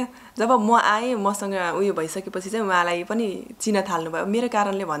भन्नुहुन्थ्यो क्या। जब म आएँ मसँग उयो भइसकेपछि चाहिँ उहाँलाई पनि चिन्न थाल्नुभयो मेरो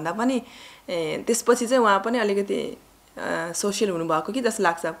कारणले भन्दा पनि, त्यसपछि चाहिँ उहाँ पनि अलिकति सोसियल हुनुभएको कि जस्तो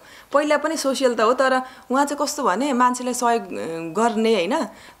लाग्छ। पहिला पनि सोसियल त हो, तर उहाँ चाहिँ कस्तो भने मान्छेलाई सहयोग गर्ने होइन,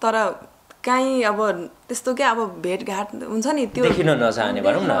 तर काहीँ अब त्यस्तो क्या अब भेटघाट हुन्छ नि त्यो देखिन नचाहने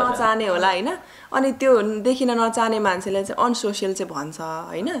भनौँ न, नचाहने होला होइन, अनि त्यो देखिन नचाहने मान्छेलाई चाहिँ अनसोसियल चाहिँ भन्छ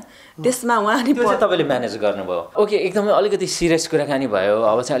होइन, त्यसमा उहाँले तपाईँले म्यानेज गर्नुभयो। ओके, एकदमै अलिकति सिरियस कुराकानी भयो,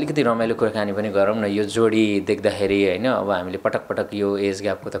 अब चाहिँ अलिकति रमाइलो कुराकानी पनि गरौँ न। यो जोडी देख्दाखेरि होइन, अब हामीले पटक पटक यो एज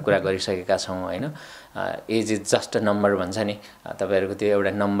ग्यापको त कुरा गरिसकेका छौँ होइन, as is just a number भन्छ नि, तपाईँहरूको त्यो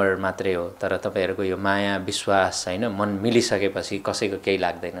एउटा नम्बर मात्रै हो, तर तपाईँहरूको यो माया विश्वास होइन मन मिलिसकेपछि कसैको केही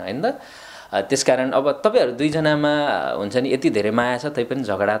लाग्दैन होइन त। त्यसकारण अब तपाईँहरू दुईजनामा हुन्छ नि यति धेरै माया छ, तैपनि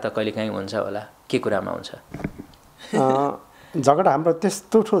झगडा त कहिलेकाहीँ हुन्छ होला, के कुरामा हुन्छ? झगडा हाम्रो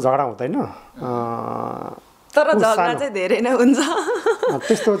त्यस्तो ठुलो झगडा हुँदैन, तर झगडा चाहिँ धेरै नै हुन्छ।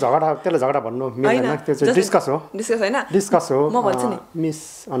 त्यस्तो झगडा त्यसलाई झगडा भन्नु मिल्दैन, त्यो चाहिँ डिस्कस हो, डिस्कस हो, म भन्छु नि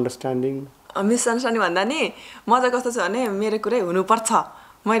मिसअन्डरस्ट्यान्डिङ भन्दा नि म चाहिँ कस्तो छु भने मेरो कुरै हुनुपर्छ,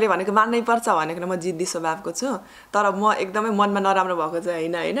 मैले भनेको मान्नै पर्छ भनेको म जिद्दी स्वभावको छु, तर म एकदमै मनमा नराम्रो भएको चाहिँ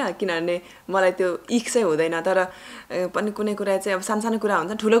होइन, किनभने मलाई त्यो इख चाहिँ हुँदैन, तर पनि कुनै कुरा चाहिँ अब सानो कुरा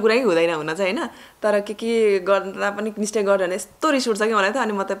हुन्छ, ठुलो कुरै हुँदैन हुन चाहिँ होइन, तर के गर्दा पनि मिस्टेक गर्यो भने यस्तो रिस उठ्छ कि मलाई त,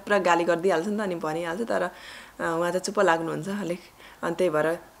 अनि म त पुरा गाली गरिदिइहाल्छु नि त, अनि भनिहाल्छु, तर उहाँ चाहिँ चुप्प लाग्नुहुन्छ अलिक, अनि त्यही भएर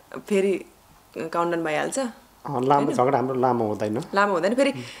फेरि काउन्टडाउन भइहाल्छ। लामो झगडा हाम्रो लामो हुँदैन,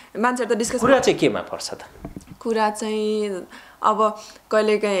 फेरि मान्छेहरू त डिस्कस कुरा चाहिँ केमा पर्छ त? कुरा चाहिँ अब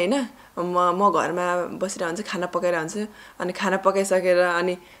कहिलेकाहीँ होइन म घरमा बसिरहन्छु, खाना पकाइरहन्छु, अनि खाना पकाइसकेर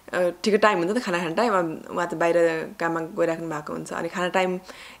अनि ठिकै टाइम हुन्छ त खाना खाने टाइम, उहाँ त बाहिर काममा गइराख्नु भएको हुन्छ, अनि खाना टाइम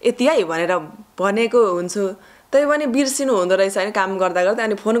यति है भनेर भनेको हुन्छु, त्यही पनि बिर्सिनु हुँदो रहेछ होइन काम गर्दा गर्दै,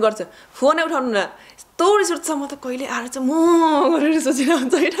 अनि फोन गर्छु, फोनै उठाउनु न, यस्तो रिस उठ्छ, म त कहिले आएर चाहिँ म गरेर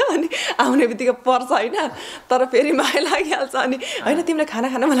सोचिरहन्छ होइन, अनि आउने बित्तिकै पर्छ होइन, तर फेरि माया लागिहाल्छ, अनि होइन तिमीले खाना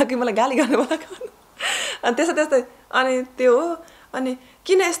खान मलाई गाली गर्नु मलाई, अनि त्यस्तै अनि त्यो हो। अनि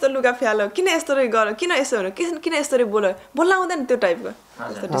किन यस्तो लुगा फ्यालो, किन यस्तो गर, किन यसो हुनु, किन यस्तो बोल्न आउँदैन त्यो टाइपको,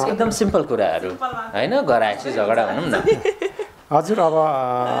 एकदम सिम्पल कुराहरू होइन, गराएपछि झगडा भनौँ न। हजुर, अब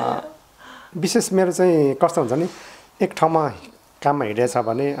विशेष मेरो चाहिँ कस्तो हुन्छ नि, एक ठाउँमा काममा हिँडेछ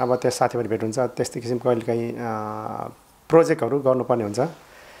भने अब त्यस साथीभाइ भेट हुन्छ, त्यस्तै किसिमको कहिलेकाहीँ प्रोजेक्टहरू गर्नुपर्ने हुन्छ,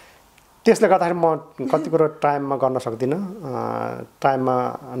 त्यसले गर्दाखेरि म कति कुरो टाइममा गर्न सक्दिनँ, टाइममा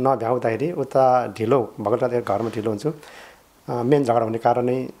नभ्याउँदाखेरि उता ढिलो भएको घरमा ढिलो हुन्छु, मेन झगडा हुने कारण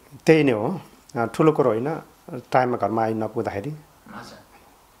नै त्यही नै हो, ठुलो कुरो होइन, टाइममा घरमा आइ नपुग्दाखेरि।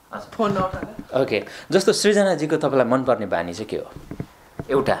 ओके, जस्तो सृजनाजीको तपाईँलाई मनपर्ने बानी चाहिँ के हो?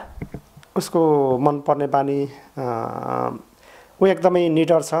 एउटा उसको मनपर्ने बानी, ऊ एकदमै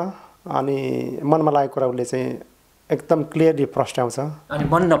निडर छ, अनि मनमा लागेको कुरा उसले चाहिँ एकदम क्लियरली प्रस्ट्याउँछ। अनि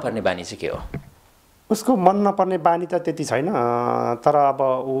मन नपर्ने बानी चाहिँ के हो? उसको मन नपर्ने बानी त त्यति छैन, तर अब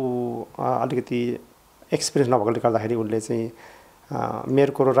ऊ अलिकति एक्सपिरियन्स नभएकोले गर्दाखेरि उसले चाहिँ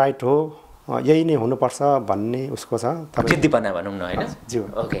मेरो कुरो राइट हो, यही नै हुनुपर्छ भन्ने उसको छ, जिद्दीपना भनौँ न होइन। ज्यू,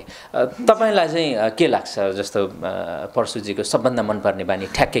 ओके, तपाईँलाई चाहिँ के लाग्छ, जस्तो पर्सुजीको सबभन्दा मनपर्ने बानी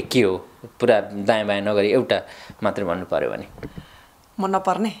ठ्याक्कै के हो? पुरा दायाँ बायाँ नगरी एउटा मात्रै भन्नु पर्यो भने।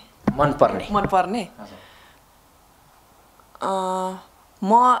 मनपर्ने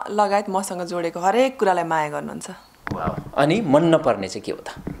म लगायत मसँग जोडेको हरेक कुरालाई माया गर्नुहुन्छ। अनि मन नपर्ने चाहिँ के हो त?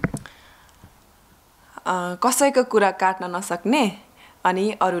 कसैको कुरा काट्न नसक्ने,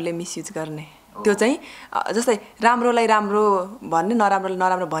 अनि अरूले मिसयुज गर्ने, त्यो चाहिँ जस्तै राम्रोलाई राम्रो भन्ने, नराम्रोलाई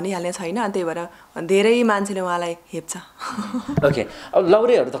नराम्रो भनिहाल्ने छैन, अनि त्यही भएर धेरै मान्छेले उहाँलाई हेप्छ। ओके, अब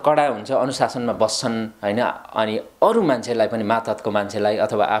लौरेहरू त कडा हुन्छ, अनुशासनमा बस्छन् होइन, अनि अरू मान्छेलाई पनि मातहतको मान्छेलाई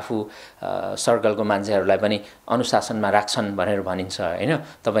अथवा आफू सर्कलको मान्छेहरूलाई पनि अनुशासनमा राख्छन् भनेर भनिन्छ होइन।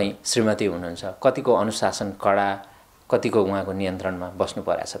 तपाईँ श्रीमती हुनुहुन्छ, कतिको अनुशासन कडा, कतिको उहाँको नियन्त्रणमा बस्नु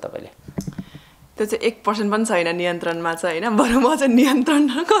परेको छ तपाईँले? त्यो चाहिँ 1% पनि छैन नियन्त्रणमा चाहिँ होइन, बरु म चाहिँ नियन्त्रण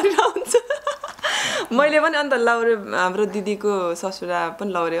गरिरहन्छु। मैले पनि अन्त लौरे हाम्रो दिदीको ससुरा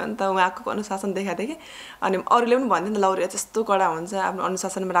पनि लौरे हो नि त, उहाँको अनुशासन देखाएको थिएँ कि। अनि अरूले पनि भन्थ्यो नि त लौरे त्यस्तो कडा हुन्छ, आफ्नो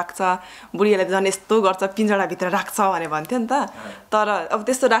अनुशासनमा राख्छ, बुढीलाई झन् यस्तो गर्छ, पिन्जडाभित्र राख्छ भने भन्थ्यो नि त। तर अब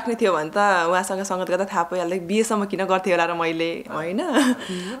त्यस्तो राख्ने थियो भने त उहाँसँग सङ्गत गर्दा थाहा पाइहाल्थ्यो, बिहेसम्म किन गर्थेँ होला र मैले होइन।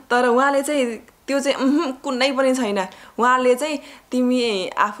 तर उहाँले चाहिँ त्यो चाहिँ कुनै पनि छैन। उहाँले चाहिँ तिमी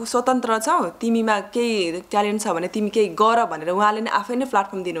आफू स्वतन्त्र छौ, तिमीमा केही ट्यालेन्ट छ भने तिमी केही गर भनेर उहाँले नै आफै नै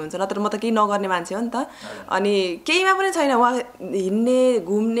प्लेटफर्म दिनुहुन्छ, नत्र म त केही नगर्ने मान्छे हो नि त। अनि केहीमा पनि छैन, उहाँ हिँड्ने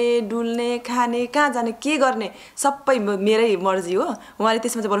घुम्ने डुल्ने खाने कहाँ जाने के गर्ने सबै मेरै मर्जी हो। उहाँले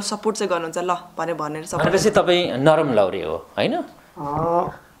त्यसमा चाहिँ बरु सपोर्ट चाहिँ गर्नुहुन्छ, ल भनेर सपोर्ट। भनेपछि तपाईँ नरम लौरे हो होइन?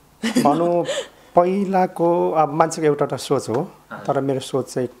 भनौँ पहिलाको अब मान्छेको एउटा सोच हो, तर मेरो सोच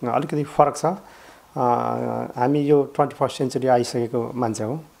चाहिँ अलिकति फरक छ। हामी यो 21st सेन्चुरी आइसकेको मान्छे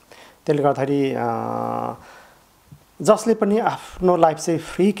हो, त्यसले गर्दाखेरि जसले पनि आफ्नो लाइफ चाहिँ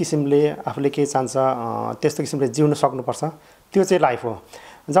फ्री किसिमले आफूले के चाहन्छ त्यस्तो किसिमले जिउन सक्नुपर्छ, त्यो चाहिँ लाइफ हो।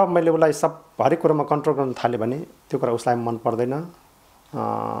 जब मैले उसलाई सब हरेक कुरोमा कन्ट्रोल गर्न थालेँ भने त्यो कुरा उसलाई मन पर्दैन,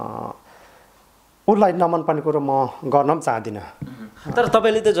 उसलाई नमन पर्ने कुरो म गर्न पनि चाहदिनँ। तर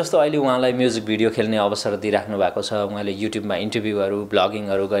तपाईँले त जस्तो अहिले उहाँलाई म्युजिक भिडियो खेल्ने अवसर दिइराख्नु भएको छ, उहाँले युट्युबमा इन्टरभ्यूहरू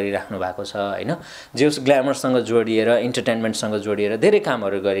ब्लगिङहरू गरिराख्नु भएको छ होइन, जे ग्ल्यामरसँग जोडिएर इन्टरटेनमेन्टसँग जोडिएर धेरै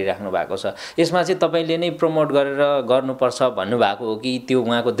कामहरू गरिराख्नु भएको छ। यसमा चाहिँ तपाईँले नै प्रमोट गरेर गर्नुपर्छ भन्नुभएको हो कि त्यो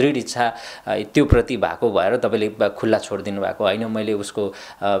उहाँको दृढ इच्छा त्यो प्रति भएको भएर तपाईँले खुल्ला छोडिदिनु भएको होइन, मैले उसको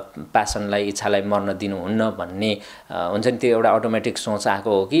प्यासनलाई इच्छालाई मर्न दिनुहुन्न भन्ने हुन्छ नि, त्यो एउटा अटोमेटिक सोच आएको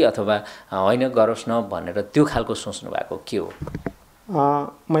हो कि अथवा होइन गरोस् न भनेर त्यो खालको सोच्नु भएको के हो?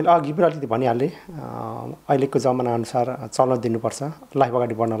 मैले अघि पनि अलिकति भनिहालेँ, अहिलेको जमानाअनुसार चल्न दिनुपर्छ। लाइफ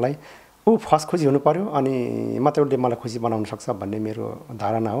अगाडि बढ्नलाई ऊ फर्स्ट खुसी हुनु पऱ्यो अनि मात्रै उसले मलाई खुसी बनाउन सक्छ भन्ने मेरो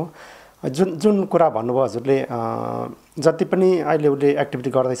धारणा हो। जुन कुरा भन्नुभयो हजुरले, जति पनि अहिले उसले एक्टिभिटी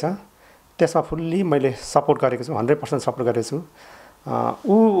गर्दैछ त्यसमा फुल्ली मैले सपोर्ट गरेको छु, 100% सपोर्ट गरेको छु।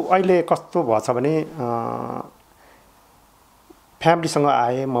 ऊ अहिले कस्तो भएछ भने फ्यामिलीसँग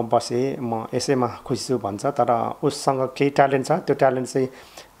आएँ, म बसेँ, म यसैमा खुसी छु भन्छ, तर उससँग केही ट्यालेन्ट छ, त्यो ट्यालेन्ट चाहिँ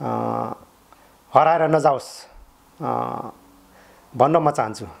हराएर नजाओस् भन्न म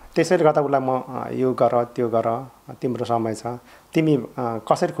चाहन्छु। त्यसैले गर्दा उसलाई म यो गर त्यो गर, तिम्रो समय छ, तिमी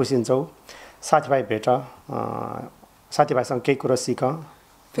कसरी खुसी हुन्छौ, साथीभाइ भेट, साथीभाइसँग केही कुरो सिक।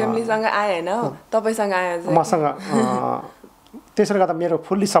 फ्यामिलीसँग आए होइन, तपाईँसँग आयो मसँग। त्यसैले गर्दा मेरो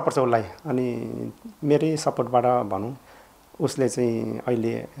फुल्ली सपोर्ट छ उसलाई, अनि मेरै सपोर्टबाट भनौँ उसले चाहिँ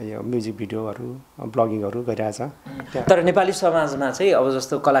अहिले यो म्युजिक भिडियोहरू ब्लगिङहरू गरिरहेछ। तर नेपाली समाजमा चाहिँ अब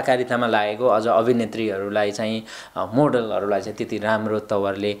जस्तो कलाकारितामा लागेको अझ अभिनेत्रीहरूलाई चाहिँ मोडलहरूलाई चाहिँ त्यति राम्रो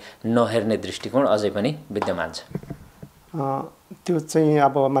तवरले नहेर्ने दृष्टिकोण अझै पनि विद्यमान छ। त्यो चाहिँ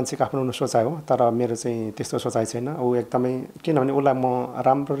अब मान्छेको आफ्नो सोचाइ हो, तर मेरो चाहिँ त्यस्तो सोचाइ छैन। ऊ एकदमै, किनभने उसलाई म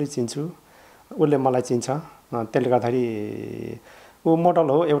राम्ररी चिन्छु, उसले मलाई चिन्छ, त्यसले गर्दाखेरि ऊ मोडल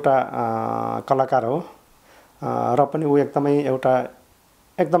हो, एउटा कलाकार हो, र पनि ऊ एकदमै एउटा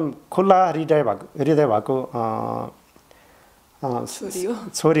एकदम खुल्ला हृदय भएको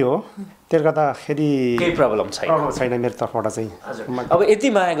छोरी हो। त्यसले गर्दाखेरि केही प्रब्लम छैन मेरो तर्फबाट चाहिँ। अब यति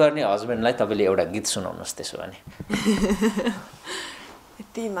माया गर्ने हस्बेन्डलाई तपाईँले एउटा गीत सुनाउनुहोस् त्यसो भने।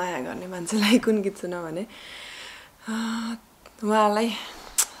 यति माया गर्ने मान्छेलाई कुन गीत सुना भने उहाँलाई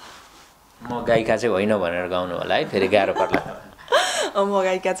म गायिका चाहिँ होइन भनेर गाउनु होला है, फेरि गाह्रो पर्ला। म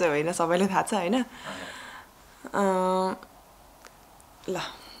गायिका चाहिँ होइन, सबैले थाहा छ होइन। ल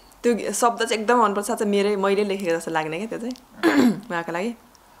त्यो शब्द चाहिँ एकदम मनपर्छ, चाहिँ मैले लेखेको जस्तो लाग्ने क्या त्यो चाहिँ उहाँको लागि।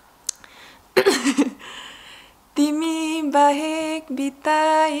 तिमी बाहेक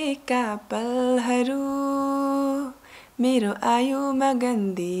बिताएका पलहरू मेरो आयुमा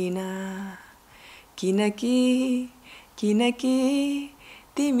गन्दिन, किनकि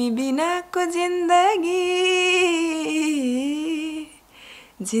तिमी बिनाको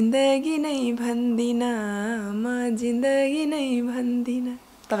जिन्दगी नै भन्दिन, म जिन्दगी नै भन्दिन।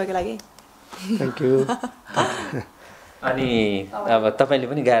 तपाईँको लागि थ्याङ्क यू। अनि अब तपाईँले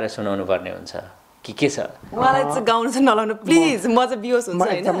पनि गाएर सुनाउनु पर्ने हुन्छ कि के छ? उहाँलाई चाहिँ गाउनु चाहिँ नलाउनु प्लिज, म चाहिँ बिहोस हुन्छ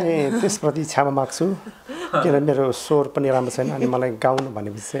होइन। एकदमै त्यसप्रति क्षमा माग्छु, किनभने मेरो स्वर पनि राम्रो छैन, अनि मलाई गाउनु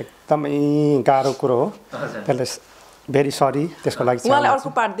भनेपछि चाहिँ एकदमै गाह्रो कुरो हो। त्यसले भेरी सरी, त्यसको लागि उहाँलाई अर्को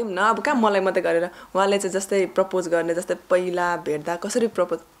पार्ट दिउँ न। अब कहाँ मलाई मात्रै गरेर उहाँले चाहिँ जस्तै प्रपोज गर्ने, जस्तै पहिला भेट्दा कसरी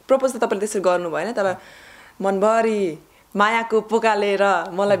प्रपोज त तपाईँले त्यसरी गर्नु भएन, तर मनभरि मायाको पोकालेर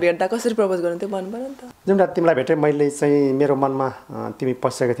मलाई भेट्दा कसरी प्रपोज गर्नु त्यो भन्नु पऱ्यो नि त। जुन रात तिमीलाई भेटेँ मैले चाहिँ मेरो मनमा तिमी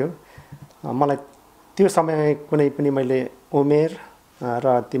पसिसकेको थियो। मलाई त्यो समय कुनै पनि मैले उमेर र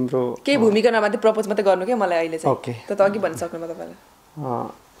तिम्रो केही भूमिका नभए प्रपोज मात्रै गर्नु क्या मलाई अहिले चाहिँ। ओके, त अघि भनिसक्नु म तपाईँलाई।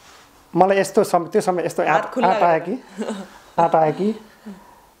 मलाई यस्तो त्यो समय यस्तो आँट आयो कि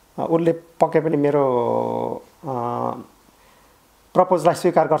उसले पक्कै पनि मेरो प्रपोजलाई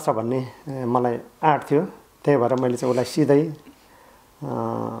स्वीकार गर्छ भन्ने मलाई आँट थियो। त्यही भएर मैले चाहिँ उसलाई सिधै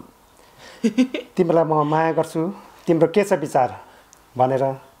तिमीलाई म माया गर्छु, तिम्रो के छ विचार भनेर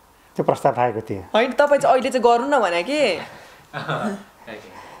त्यो प्रस्ताव राखेको थिएँ। होइन तपाईँ चाहिँ अहिले चाहिँ गर्नु न भने कि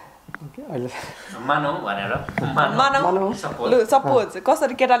अहिले मानौ भनेर लु सपोज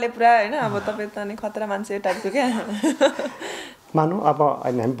कसरी केटाले पुरा होइन अब तपाईँ त नि खतरा मान्छे टाइपको क्या मानौ अब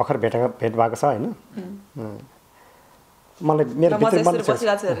अहिले हामी भर्खर भेट भएको छ होइन, मलाई मेरो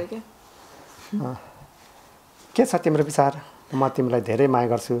के छ तिम्रो विचार, म तिमीलाई धेरै माया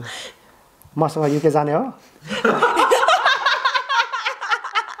गर्छु, मसँग युके जाने हो?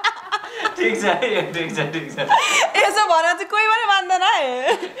 ठिक छ यसो भएर चाहिँ कोही पनि मान्दैन है।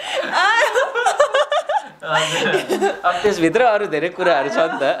 अब त्यसभित्र अरू धेरै कुराहरू छ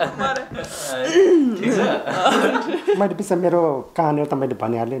नि त। मैले पिछा मेरो कहानीहरू त मैले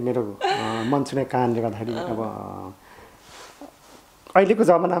भनिहालेँ, मेरो मन छुने कारणले गर्दाखेरि अब अहिलेको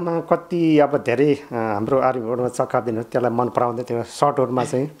जमानामा कति अब धेरै हाम्रो आर्मीहरूमा चक्कादिनहरू त्यसलाई मन पराउँदै त्यो सर्टहरूमा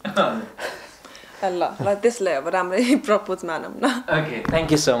चाहिँ ल त्यसलाई अब राम्रै प्रपोज मानौँ न। Okay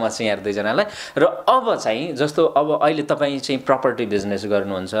thank you so much यहाँ दुईजनालाई। र अब चाहिँ जस्तो अब अहिले तपाईँ चाहिँ प्रपर्टी बिजनेस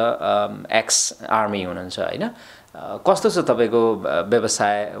गर्नुहुन्छ, एक्स आर्मी हुनुहुन्छ होइन, कस्तो छ तपाईँको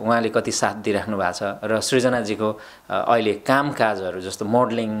व्यवसाय, उहाँले कति साथ दिइराख्नु भएको छ र सृजनाजीको अहिले कामकाजहरू जस्तो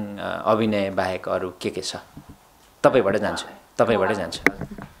मोडलिङ अभिनय बाहेक अरू के छ? तपाईँबाटै जान्छु।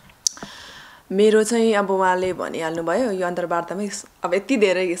 मेरो चाहिँ अब उहाँले भनिहाल्नु भयो यो अन्तर्वार्तामै अब यति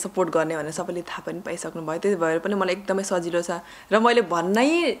धेरै सपोर्ट गर्ने भनेर सबैले थाहा पनि पाइसक्नु भयो। त्यही भएर पनि मलाई एकदमै सजिलो छ र मैले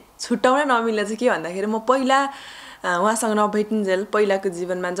भन्नै छुट्याउनै नमिल्ने चाहिँ के भन्दाखेरि म पहिला उहाँसँग नभेटिन्जेल पहिलाको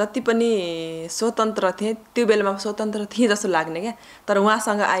जीवनमा जति पनि स्वतन्त्र थिएँ त्यो बेलामा स्वतन्त्र थिएँ जस्तो लाग्ने क्या, तर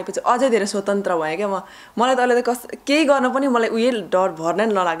उहाँसँग आएपछि अझै धेरै स्वतन्त्र भएँ क्या। मलाई त अहिले त केही गर्न पनि मलाई उयो डर भर नै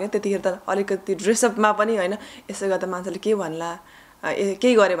नलाग्यो त्यतिखेर त। अलिकति ड्रेसअपमा पनि होइन यसो गर्दा मान्छेले के भन्ला,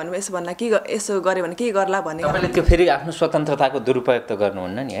 केही गऱ्यो भने यसो भन्ला, के यसो गऱ्यो भने के गर्ला भन्ने। तपाईँले त्यो फेरि आफ्नो स्वतन्त्रताको दुरुपयोग त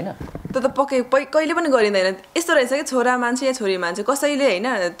गर्नुहुन्न नि होइन? त्यो त कहिले पनि गरिँदैन। यस्तो रहेछ कि छोरा मान्छे या छोरी मान्छे कसैले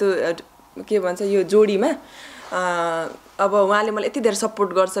होइन त्यो के भन्छ यो जोडीमा अब उहाँले मलाई यति धेरै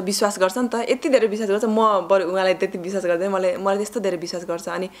सपोर्ट गर्छ, विश्वास गर्छ नि त, यति धेरै विश्वास गर्छ। म बरु उहाँलाई त्यति विश्वास गर्दैन, मलाई त्यस्तो धेरै विश्वास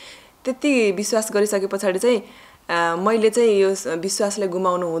गर्छ। अनि त्यति विश्वास गरिसके पछाडि चाहिँ मैले चाहिँ यो विश्वासलाई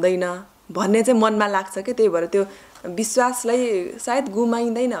गुमाउनु हुँदैन भन्ने चाहिँ मनमा लाग्छ कि। त्यही भएर त्यो विश्वासलाई सायद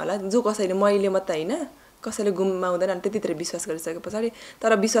गुमाइँदैन होला, जो कसैले मैले मात्रै होइन कसैले गुमाउँदैन। अनि त्यति धेरै विश्वास गरिसके पछाडि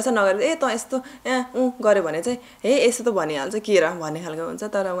तर विश्वास नगरेर त यस्तो गऱ्यो भने चाहिँ यसो त भनिहाल्छ के र भन्ने खालको हुन्छ।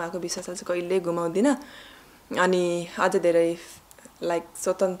 तर उहाँको विश्वासलाई चाहिँ कहिल्यै गुमाउँदिनँ। अनि अझ धेरै लाइक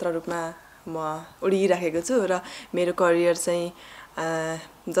स्वतन्त्र रूपमा म उडिराखेको छु र मेरो करियर चाहिँ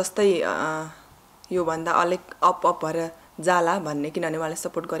जस्तै योभन्दा अलिक अप भएर जाला भन्ने, किनभने उहाँले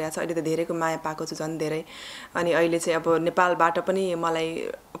सपोर्ट गरेको छ। अहिले त धेरैको माया पाएको छु झन् धेरै। अनि अहिले चाहिँ अब नेपालबाट पनि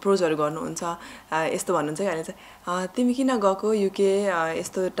मलाई अप्रोचहरू गर्नुहुन्छ, यस्तो भन्नुहुन्छ कि अहिले चाहिँ तिमी किन गएको युके,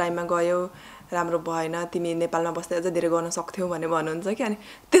 यस्तो टाइममा गयो राम्रो भएन, तिमी नेपालमा बस्दै अझै धेरै गर्न सक्थ्यौ भन्ने भन्नुहुन्छ कि। अनि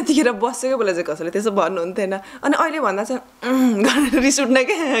त्यतिखेर बसेको बेला चाहिँ कसैले त्यसो भन्नुहुन्थेन। अनि अहिले भन्दा चाहिँ रिस उठ्ने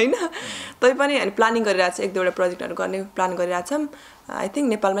क्या होइन। तैपनि हामी प्लानिङ गरिरहेको छ, एक दुईवटा प्रोजेक्टहरू गर्ने प्लान गरिरहेको छौँ। आई थिङ्क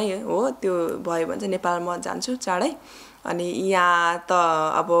नेपालमै हो, त्यो भयो भने चाहिँ नेपालमा जान्छु चाँडै। अनि यहाँ त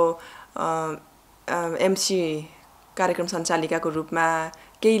अब एमसी कार्यक्रम सञ्चालिकाको रूपमा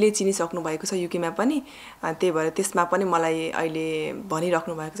केहीले चिनिसक्नु भएको छ युकेमा पनि। त्यही भएर त्यसमा पनि मलाई अहिले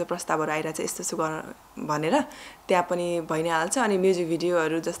भनिराख्नु भएको छ, प्रस्तावहरू आइरहेको छ यस्तो भनेर, त्यहाँ पनि भइ नै हाल्छ। अनि म्युजिक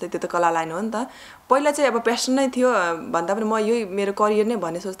भिडियोहरू जस्तै त्यो त कला लाइन हो नि त। पहिला चाहिँ अब प्यासन नै थियो भन्दा पनि म यही मेरो करियर नै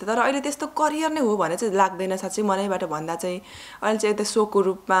भन्ने सोच्थेँ, तर अहिले त्यस्तो करियर नै हो भने चाहिँ लाग्दैन साँच्चै मनैबाट भन्दा चाहिँ। अहिले चाहिँ यता सोकको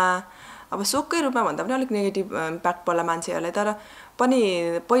रूपमा, अब सोककै रूपमा भन्दा पनि अलिक नेगेटिभ इम्प्याक्ट पर्ला मान्छेहरूलाई, तर पनि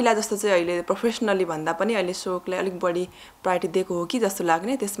पहिला जस्तो चाहिँ अहिले प्रोफेसनली भन्दा पनि अहिले सोकलाई अलिक बढी प्रायोरिटी दिएको हो कि जस्तो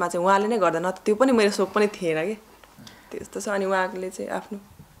लाग्ने। त्यसमा चाहिँ उहाँले नै गर्दा, न त त्यो पनि मेरो सोक पनि थिएन कि त्यस्तो छ। अनि उहाँले चाहिँ आफ्नो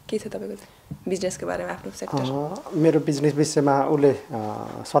के छ तपाईँको चाहिँ बिजनेसको बारेमा आफ्नो सेक्टर? मेरो बिजनेस विषयमा उसले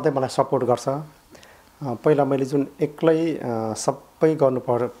सधैँ मलाई सपोर्ट गर्छ। पहिला मैले जुन एक्लै सबै गर्नु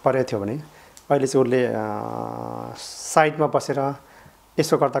परेको थियो भने अहिले चाहिँ उसले साइडमा बसेर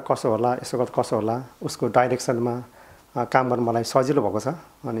यसो गर्दा कसो होला, यसो गर्दा कसो होला, उसको डाइरेक्सनमा काम गर्नु मलाई सजिलो भएको छ।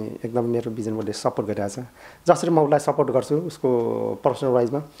 अनि एकदम मेरो बिजनेस उसले सपोर्ट गरिरहेछ। जसरी म उसलाई सपोर्ट गर्छु उसको प्रोफेसनल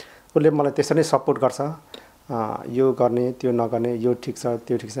वाइजमा, उसले मलाई त्यसरी नै सपोर्ट गर्छ। यो गर्ने त्यो नगर्ने यो ठिक छ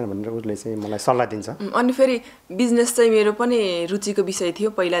त्यो ठिक छैन भनेर उसले चाहिँ मलाई सल्लाह दिन्छ। अनि फेरि बिजनेस चाहिँ मेरो पनि रुचिको विषय थियो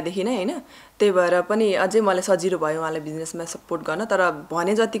पहिलादेखि नै हैन, त्यही भएर पनि अझै मलाई सजिलो भयो उहाँलाई बिजनेसमा सपोर्ट गर्न। तर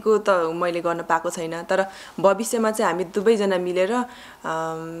भने जतिको त मैले गर्न पाएको छैन, तर भविष्यमा चाहिँ हामी दुवैजना मिलेर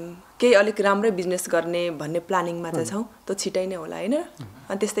केही अलिक राम्रै बिजनेस गर्ने भन्ने प्लानिङमा चाहिँ छौँ। त्यो छिटै नै होला हैन,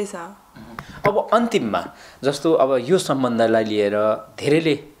 अनि त्यस्तै छ। अब अन्तिममा जस्तो अब यो सम्बन्धलाई लिएर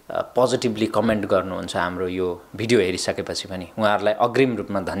धेरैले पोजिटिभली कमेन्ट गर्नुहुन्छ हाम्रो यो भिडियो हेरिसकेपछि पनि, उहाँहरूलाई अग्रिम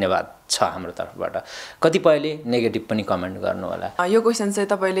रूपमा धन्यवाद छ हाम्रो तर्फबाट। कतिपयले नेगेटिभ पनि कमेन्ट गर्नु होला। यो क्वेसन चाहिँ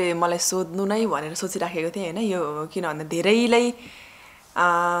तपाईँले मलाई सोध्नु नै भनेर सोचिराखेको थिएँ हैन। यो किन भन्दा धेरैलाई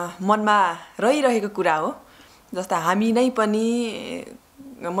मनमा रहिरहेको कुरा हो। जस्तो हामी नै पनि,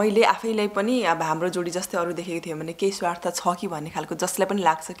 मैले आफैलाई पनि अब हाम्रो जोडी जस्तै अरू देखेको थिएँ भने केही स्वार्थ छ कि भन्ने खालको जसलाई पनि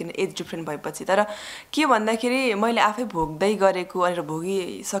लाग्छ, किन एज डिफ्रेन्ट भएपछि। तर के भन्दाखेरि मैले आफै भोग्दै गरेको अनि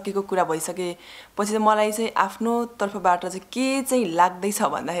भोगिसकेको कुरा भइसकेपछि चाहिँ मलाई चाहिँ आफ्नो तर्फबाट चाहिँ के चाहिँ लाग्दैछ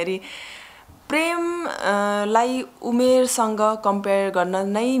भन्दाखेरि प्रेमलाई उमेरसँग कम्पेयर गर्न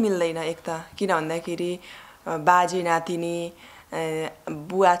नै मिल्दैन। एक त किन भन्दाखेरि बाजे नातिनी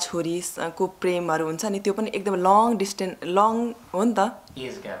बुवा छोरीको प्रेमहरू हुन्छ नि, त्यो पनि एकदम लङ हो नि त,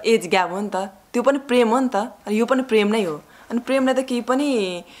 एज ग्याप हो नि त, त्यो पनि प्रेम हो नि त, अनि यो पनि प्रेम नै हो। अनि प्रेमलाई त केही पनि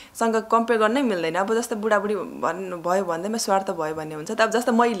सँग कम्पेयर गर्नै मिल्दैन। अब जस्तो बुढाबुढी भयो भन्दैमा स्वार्थ भयो भन्ने हुन्छ। त अब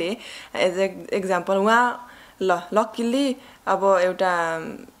जस्तो मैले एज एक्जाम्पल उहाँ लक्किली अब एउटा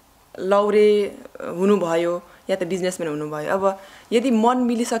लौरे हुनुभयो या त बिजनेसम्यान हुनुभयो। अब यदि मन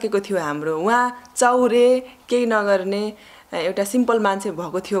मिलिसकेको थियो हाम्रो, उहाँ चाउरे केही नगर्ने एउटा सिम्पल मान्छे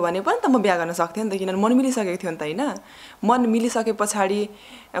भएको थियो भने पनि त म बिहा गर्न सक्थेँ नि त, किनभने मन मिलिसकेको थियो नि त हैन। मन मिलिसके पछाडि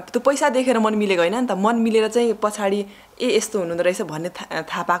त्यो पैसा देखेर मन मिलेको होइन नि त, मन मिलेर चाहिँ पछाडि यस्तो हुनुहुँदो रहेछ भन्ने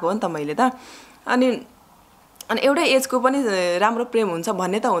थाहा पाएको हो नि त मैले त। अनि एउटै एजको पनि राम्रो प्रेम हुन्छ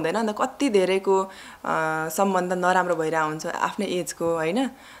भन्ने त हुँदैन नि त। कति धेरैको सम्बन्ध नराम्रो भइरहेको हुन्छ आफ्नै एजको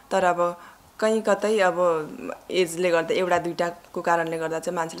हैन। तर अब कहीँ कतै अब एजले गर्दा एउटा दुइटाको कारणले गर्दा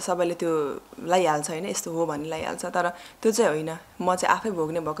चाहिँ मान्छेले सबैले त्यो लाइहाल्छ होइन, यस्तो हो भन्ने लाइहाल्छ। तर त्यो चाहिँ होइन, म चाहिँ आफै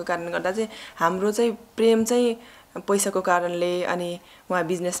भोग्ने भएको कारणले गर्दा चाहिँ हाम्रो चाहिँ प्रेम चाहिँ पैसाको कारणले, अनि उहाँ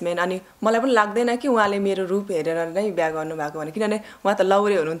बिजनेसम्यान, अनि मलाई पनि लाग्दैन कि उहाँले मेरो रूप हेरेर नै बिहा गर्नुभएको भने, किनभने उहाँ त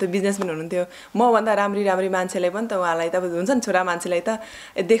लौरे हुनुहुन्थ्यो, बिजनेसम्यान हुनुहुन्थ्यो। मभन्दा राम्री मान्छेलाई पनि त उहाँलाई त हुन्छ नि, छोरा मान्छेलाई त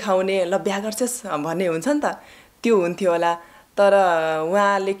देखाउने ल बिहा गर्छस् भन्ने हुन्छ नि त, त्यो हुन्थ्यो होला। तर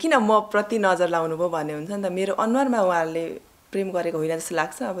उहाँले किन म प्रति नजर लाउनु भयो भन्ने हुन्छ नि त। मेरो अनुहारमा उहाँले प्रेम गरेको होइन जस्तो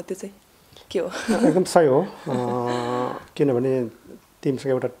लाग्छ। अब त्यो चाहिँ के हो? एकदम सही हो, किनभने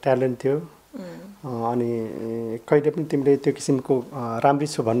तिमीसँग एउटा ट्यालेन्ट थियो, अनि कहिले पनि तिमीले त्यो किसिमको राम्री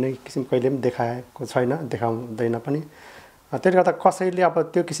छु भन्ने किसिम कहिले पनि देखाएको छैन, देखाउँदैन पनि। त्यसले गर्दा कसैले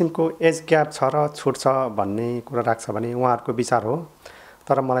अब त्यो किसिमको एज ग्याप छ र छुट छ भन्ने कुरा राख्छ भने उहाँहरूको विचार हो।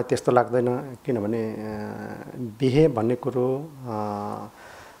 तर मलाई त्यस्तो लाग्दैन, किनभने बिहे भन्ने कुरो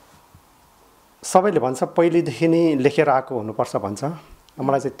सबैले भन्छ पहिलेदेखि नै लेखेर आएको हुनुपर्छ भन्छ,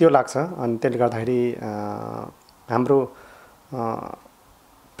 मलाई चाहिँ त्यो लाग्छ। अनि त्यसले गर्दाखेरि हाम्रो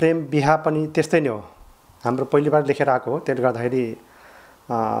प्रेम बिहा पनि त्यस्तै नै हो, हाम्रो पहिलेबाट लेखेर आएको हो। त्यसले गर्दाखेरि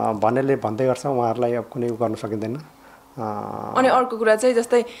भन्नेले भन्दै गर्छ, उहाँहरूलाई अब कुनै गर्न सकिँदैन। अनि अर्को कुरा चाहिँ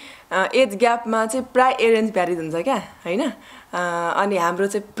जस्तै एज ग्यापमा चाहिँ प्राय एरेन्ज म्यारेज हुन्छ क्या हैन। अनि हाम्रो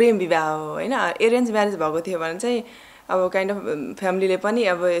चाहिँ प्रेम विवाह हो हैन। एरेन्ज म्यारेज भएको थियो भने चाहिँ अब काइन्ड अफ फ्यामिलीले पनि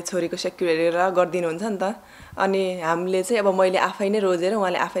अब छोरीको सेक्युर हेरेर गरिदिनुहुन्छ नि त। अनि हामीले चाहिँ अब मैले आफै नै रोजेर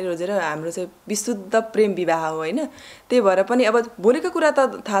उहाँले आफै रोजेर हाम्रो चाहिँ विशुद्ध प्रेम विवाह हो हैन। त्यही भएर पनि अब भोलिको कुरा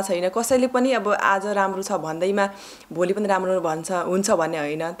त थाहा छैन, कसैले पनि अब आज राम्रो छ भन्दैमा भोलि पनि राम्रो हुन्छ भन्ने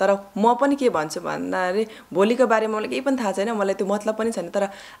होइन। तर म पनि के भन्छु भन्दाखेरि भोलिको बारेमा मलाई केही पनि थाहा छैन, मलाई त्यो मतलब पनि छैन। तर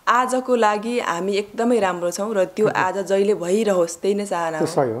आजको लागि हामी एकदमै राम्रो छौँ र त्यो आज जहिले भइरहोस् त्यही नै चाहना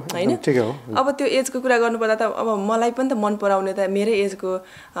हो हैन। अब त्यो एजको कुरा गर्नुपर्दा त अब मलाई पनि त मन पराउने त मेरै एजको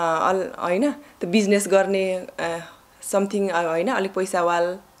हैन, त्यो बिजनेस गर्ने समथिङ हैन, अलिक पैसावाल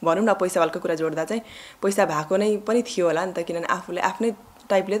भनौँ न, पैसावालको कुरा जोड्दा चाहिँ पैसा भएको नै पनि थियो होला नि त, किनभने आफूले आफ्नै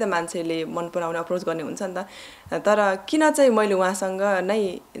टाइपले त मान्छेले मन पराउने अप्रोच गर्ने हुन्छ नि त। तर किन चाहिँ मैले उहाँसँग नै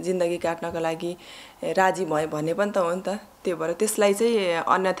जिन्दगी काट्नको लागि राजी भएँ भन्ने पनि त हो नि त। त्यही भएर त्यसलाई चाहिँ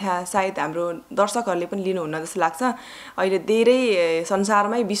अन्यथा सायद हाम्रो दर्शकहरूले पनि लिनुहुन्न जस्तो लाग्छ। अहिले धेरै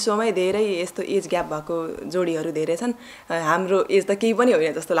संसारमै विश्वमै धेरै यस्तो एज ग्याप भएको जोडीहरू धेरै छन्, हाम्रो एज त केही पनि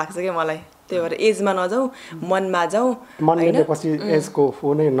होइन जस्तो लाग्छ क्या मलाई। त्यही भएर एजमा नजाउँ, मनमा जाउँ हैन, एजको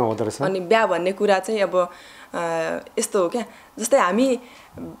नै नहुँदो रहेछ। अनि बिहा भन्ने कुरा चाहिँ अब यस्तो हो क्या, जस्तै हामी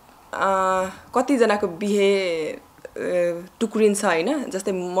कतिजनाको बिहे टुक्रिन्छ हैन,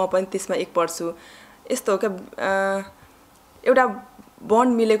 जस्तै म पनि त्यसमा एक पर्छु। यस्तो हो क्या, एउटा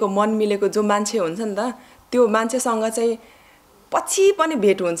बन्ड मिलेको मन मिलेको जो मान्छे हुन्छ नि त, त्यो मान्छेसँग चाहिँ पछि पनि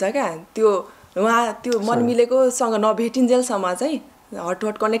भेट हुन्छ क्या। त्यो उहाँ त्यो मन मिलेकोसँग नभेटिन्जेलसम्म चाहिँ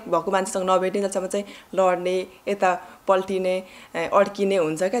हट कनेक्ट भएको मान्छेसँग नभेटिन्जेलसम्म चाहिँ लड्ने यता पल्टिने अड्किने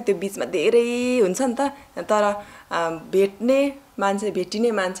हुन्छ क्या त्यो बिचमा धेरै हुन्छ नि त तर भेटिने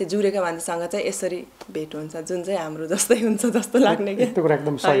मान्छे जुरेका मान्छेसँग चाहिँ यसरी भेट हुन्छ जुन चाहिँ हाम्रो जस्तै हुन्छ जस्तो लाग्ने क्या त्यो कुरा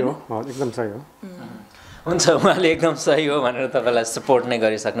एकदम सही हो एकदम सही हो हुन्छ उहाँले एकदम सही हो भनेर तपाईँलाई सपोर्ट नै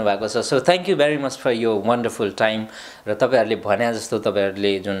गरिसक्नु भएको छ so thank you very much for यो वन्डरफुल टाइम र तपाईँहरूले भने जस्तो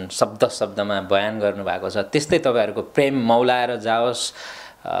तपाईँहरूले जुन शब्दमा बयान गर्नुभएको छ त्यस्तै तपाईँहरूको प्रेम मौलाएर जाओस्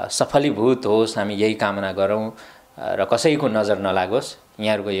सफलीभूत होस् हामी यही कामना गरौँ र कसैको नजर नलागोस्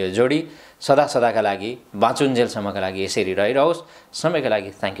यहाँहरूको यो जोडी सदाका लागि बाँचुन्जेलसम्मका लागि यसरी रहिरहोस् समयका लागि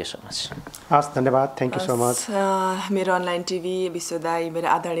थ्याङ्क यू सो मच हस् धन्यवाद थ्याङ्क यू सो मच मेरो अनलाइन टिभी विश्व दाई मेरो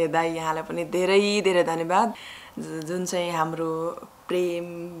आदरणीय दाई यहाँलाई पनि धेरै धेरै धन्यवाद जुन चाहिँ हाम्रो प्रेम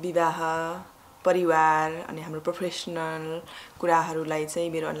विवाह परिवार अनि हाम्रो प्रोफेसनल कुराहरूलाई चाहिँ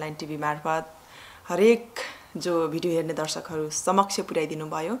मेरो अनलाइन टिभी मार्फत हरेक जो भिडियो हेर्ने दर्शकहरू समक्ष पुर्याइदिनु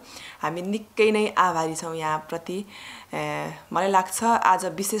भयो हामी निकै नै आभारी छौँ यहाँप्रति मलाई लाग्छ आज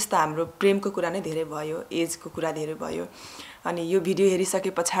विशेष त हाम्रो प्रेमको कुरा नै धेरै भयो एजको कुरा धेरै भयो अनि यो भिडियो हेरिसके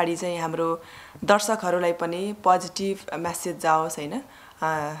पछाडि चाहिँ हाम्रो दर्शकहरूलाई पनि पोजिटिभ मेसेज जाओस् होइन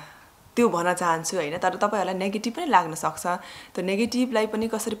त्यो भन्न चाहन्छु होइन तर तपाईँहरूलाई नेगेटिभ पनि लाग्न सक्छ त्यो नेगेटिभलाई पनि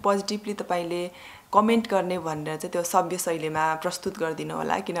कसरी पोजिटिभली तपाईँले कमेन्ट गर्ने भनेर चाहिँ त्यो सभ्य शैलीमा प्रस्तुत गरिदिनु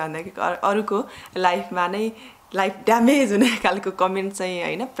होला किन भन्दाखेरि अरूको लाइफमा नै लाइफ ड्यामेज हुने खालको कमेन्ट चाहिँ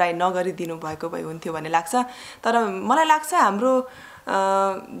होइन प्रायः नगरिदिनु भएको भए हुन्थ्यो भन्ने लाग्छ तर मलाई लाग्छ हाम्रो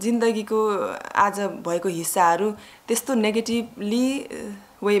जिन्दगीको आज भएको हिस्साहरू त्यस्तो नेगेटिभली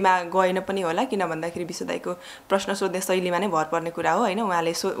वेमा गएन पनि होला किन भन्दाखेरि विश्व दाइको प्रश्न सोध्ने शैलीमा नै भर पर्ने कुरा हो होइन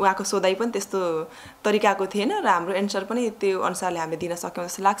उहाँको सोधाइ पनि त्यस्तो तरिकाको थिएन र हाम्रो एन्सर पनि त्यो अनुसारले हामीले दिन सक्यौँ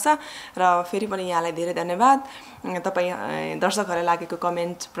जस्तो लाग्छ र फेरि पनि यहाँलाई धेरै धन्यवाद तपाईँ दर्शकहरूलाई लागेको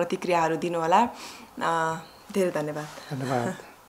कमेन्ट प्रतिक्रियाहरू दिनुहोला धेरै धन्यवाद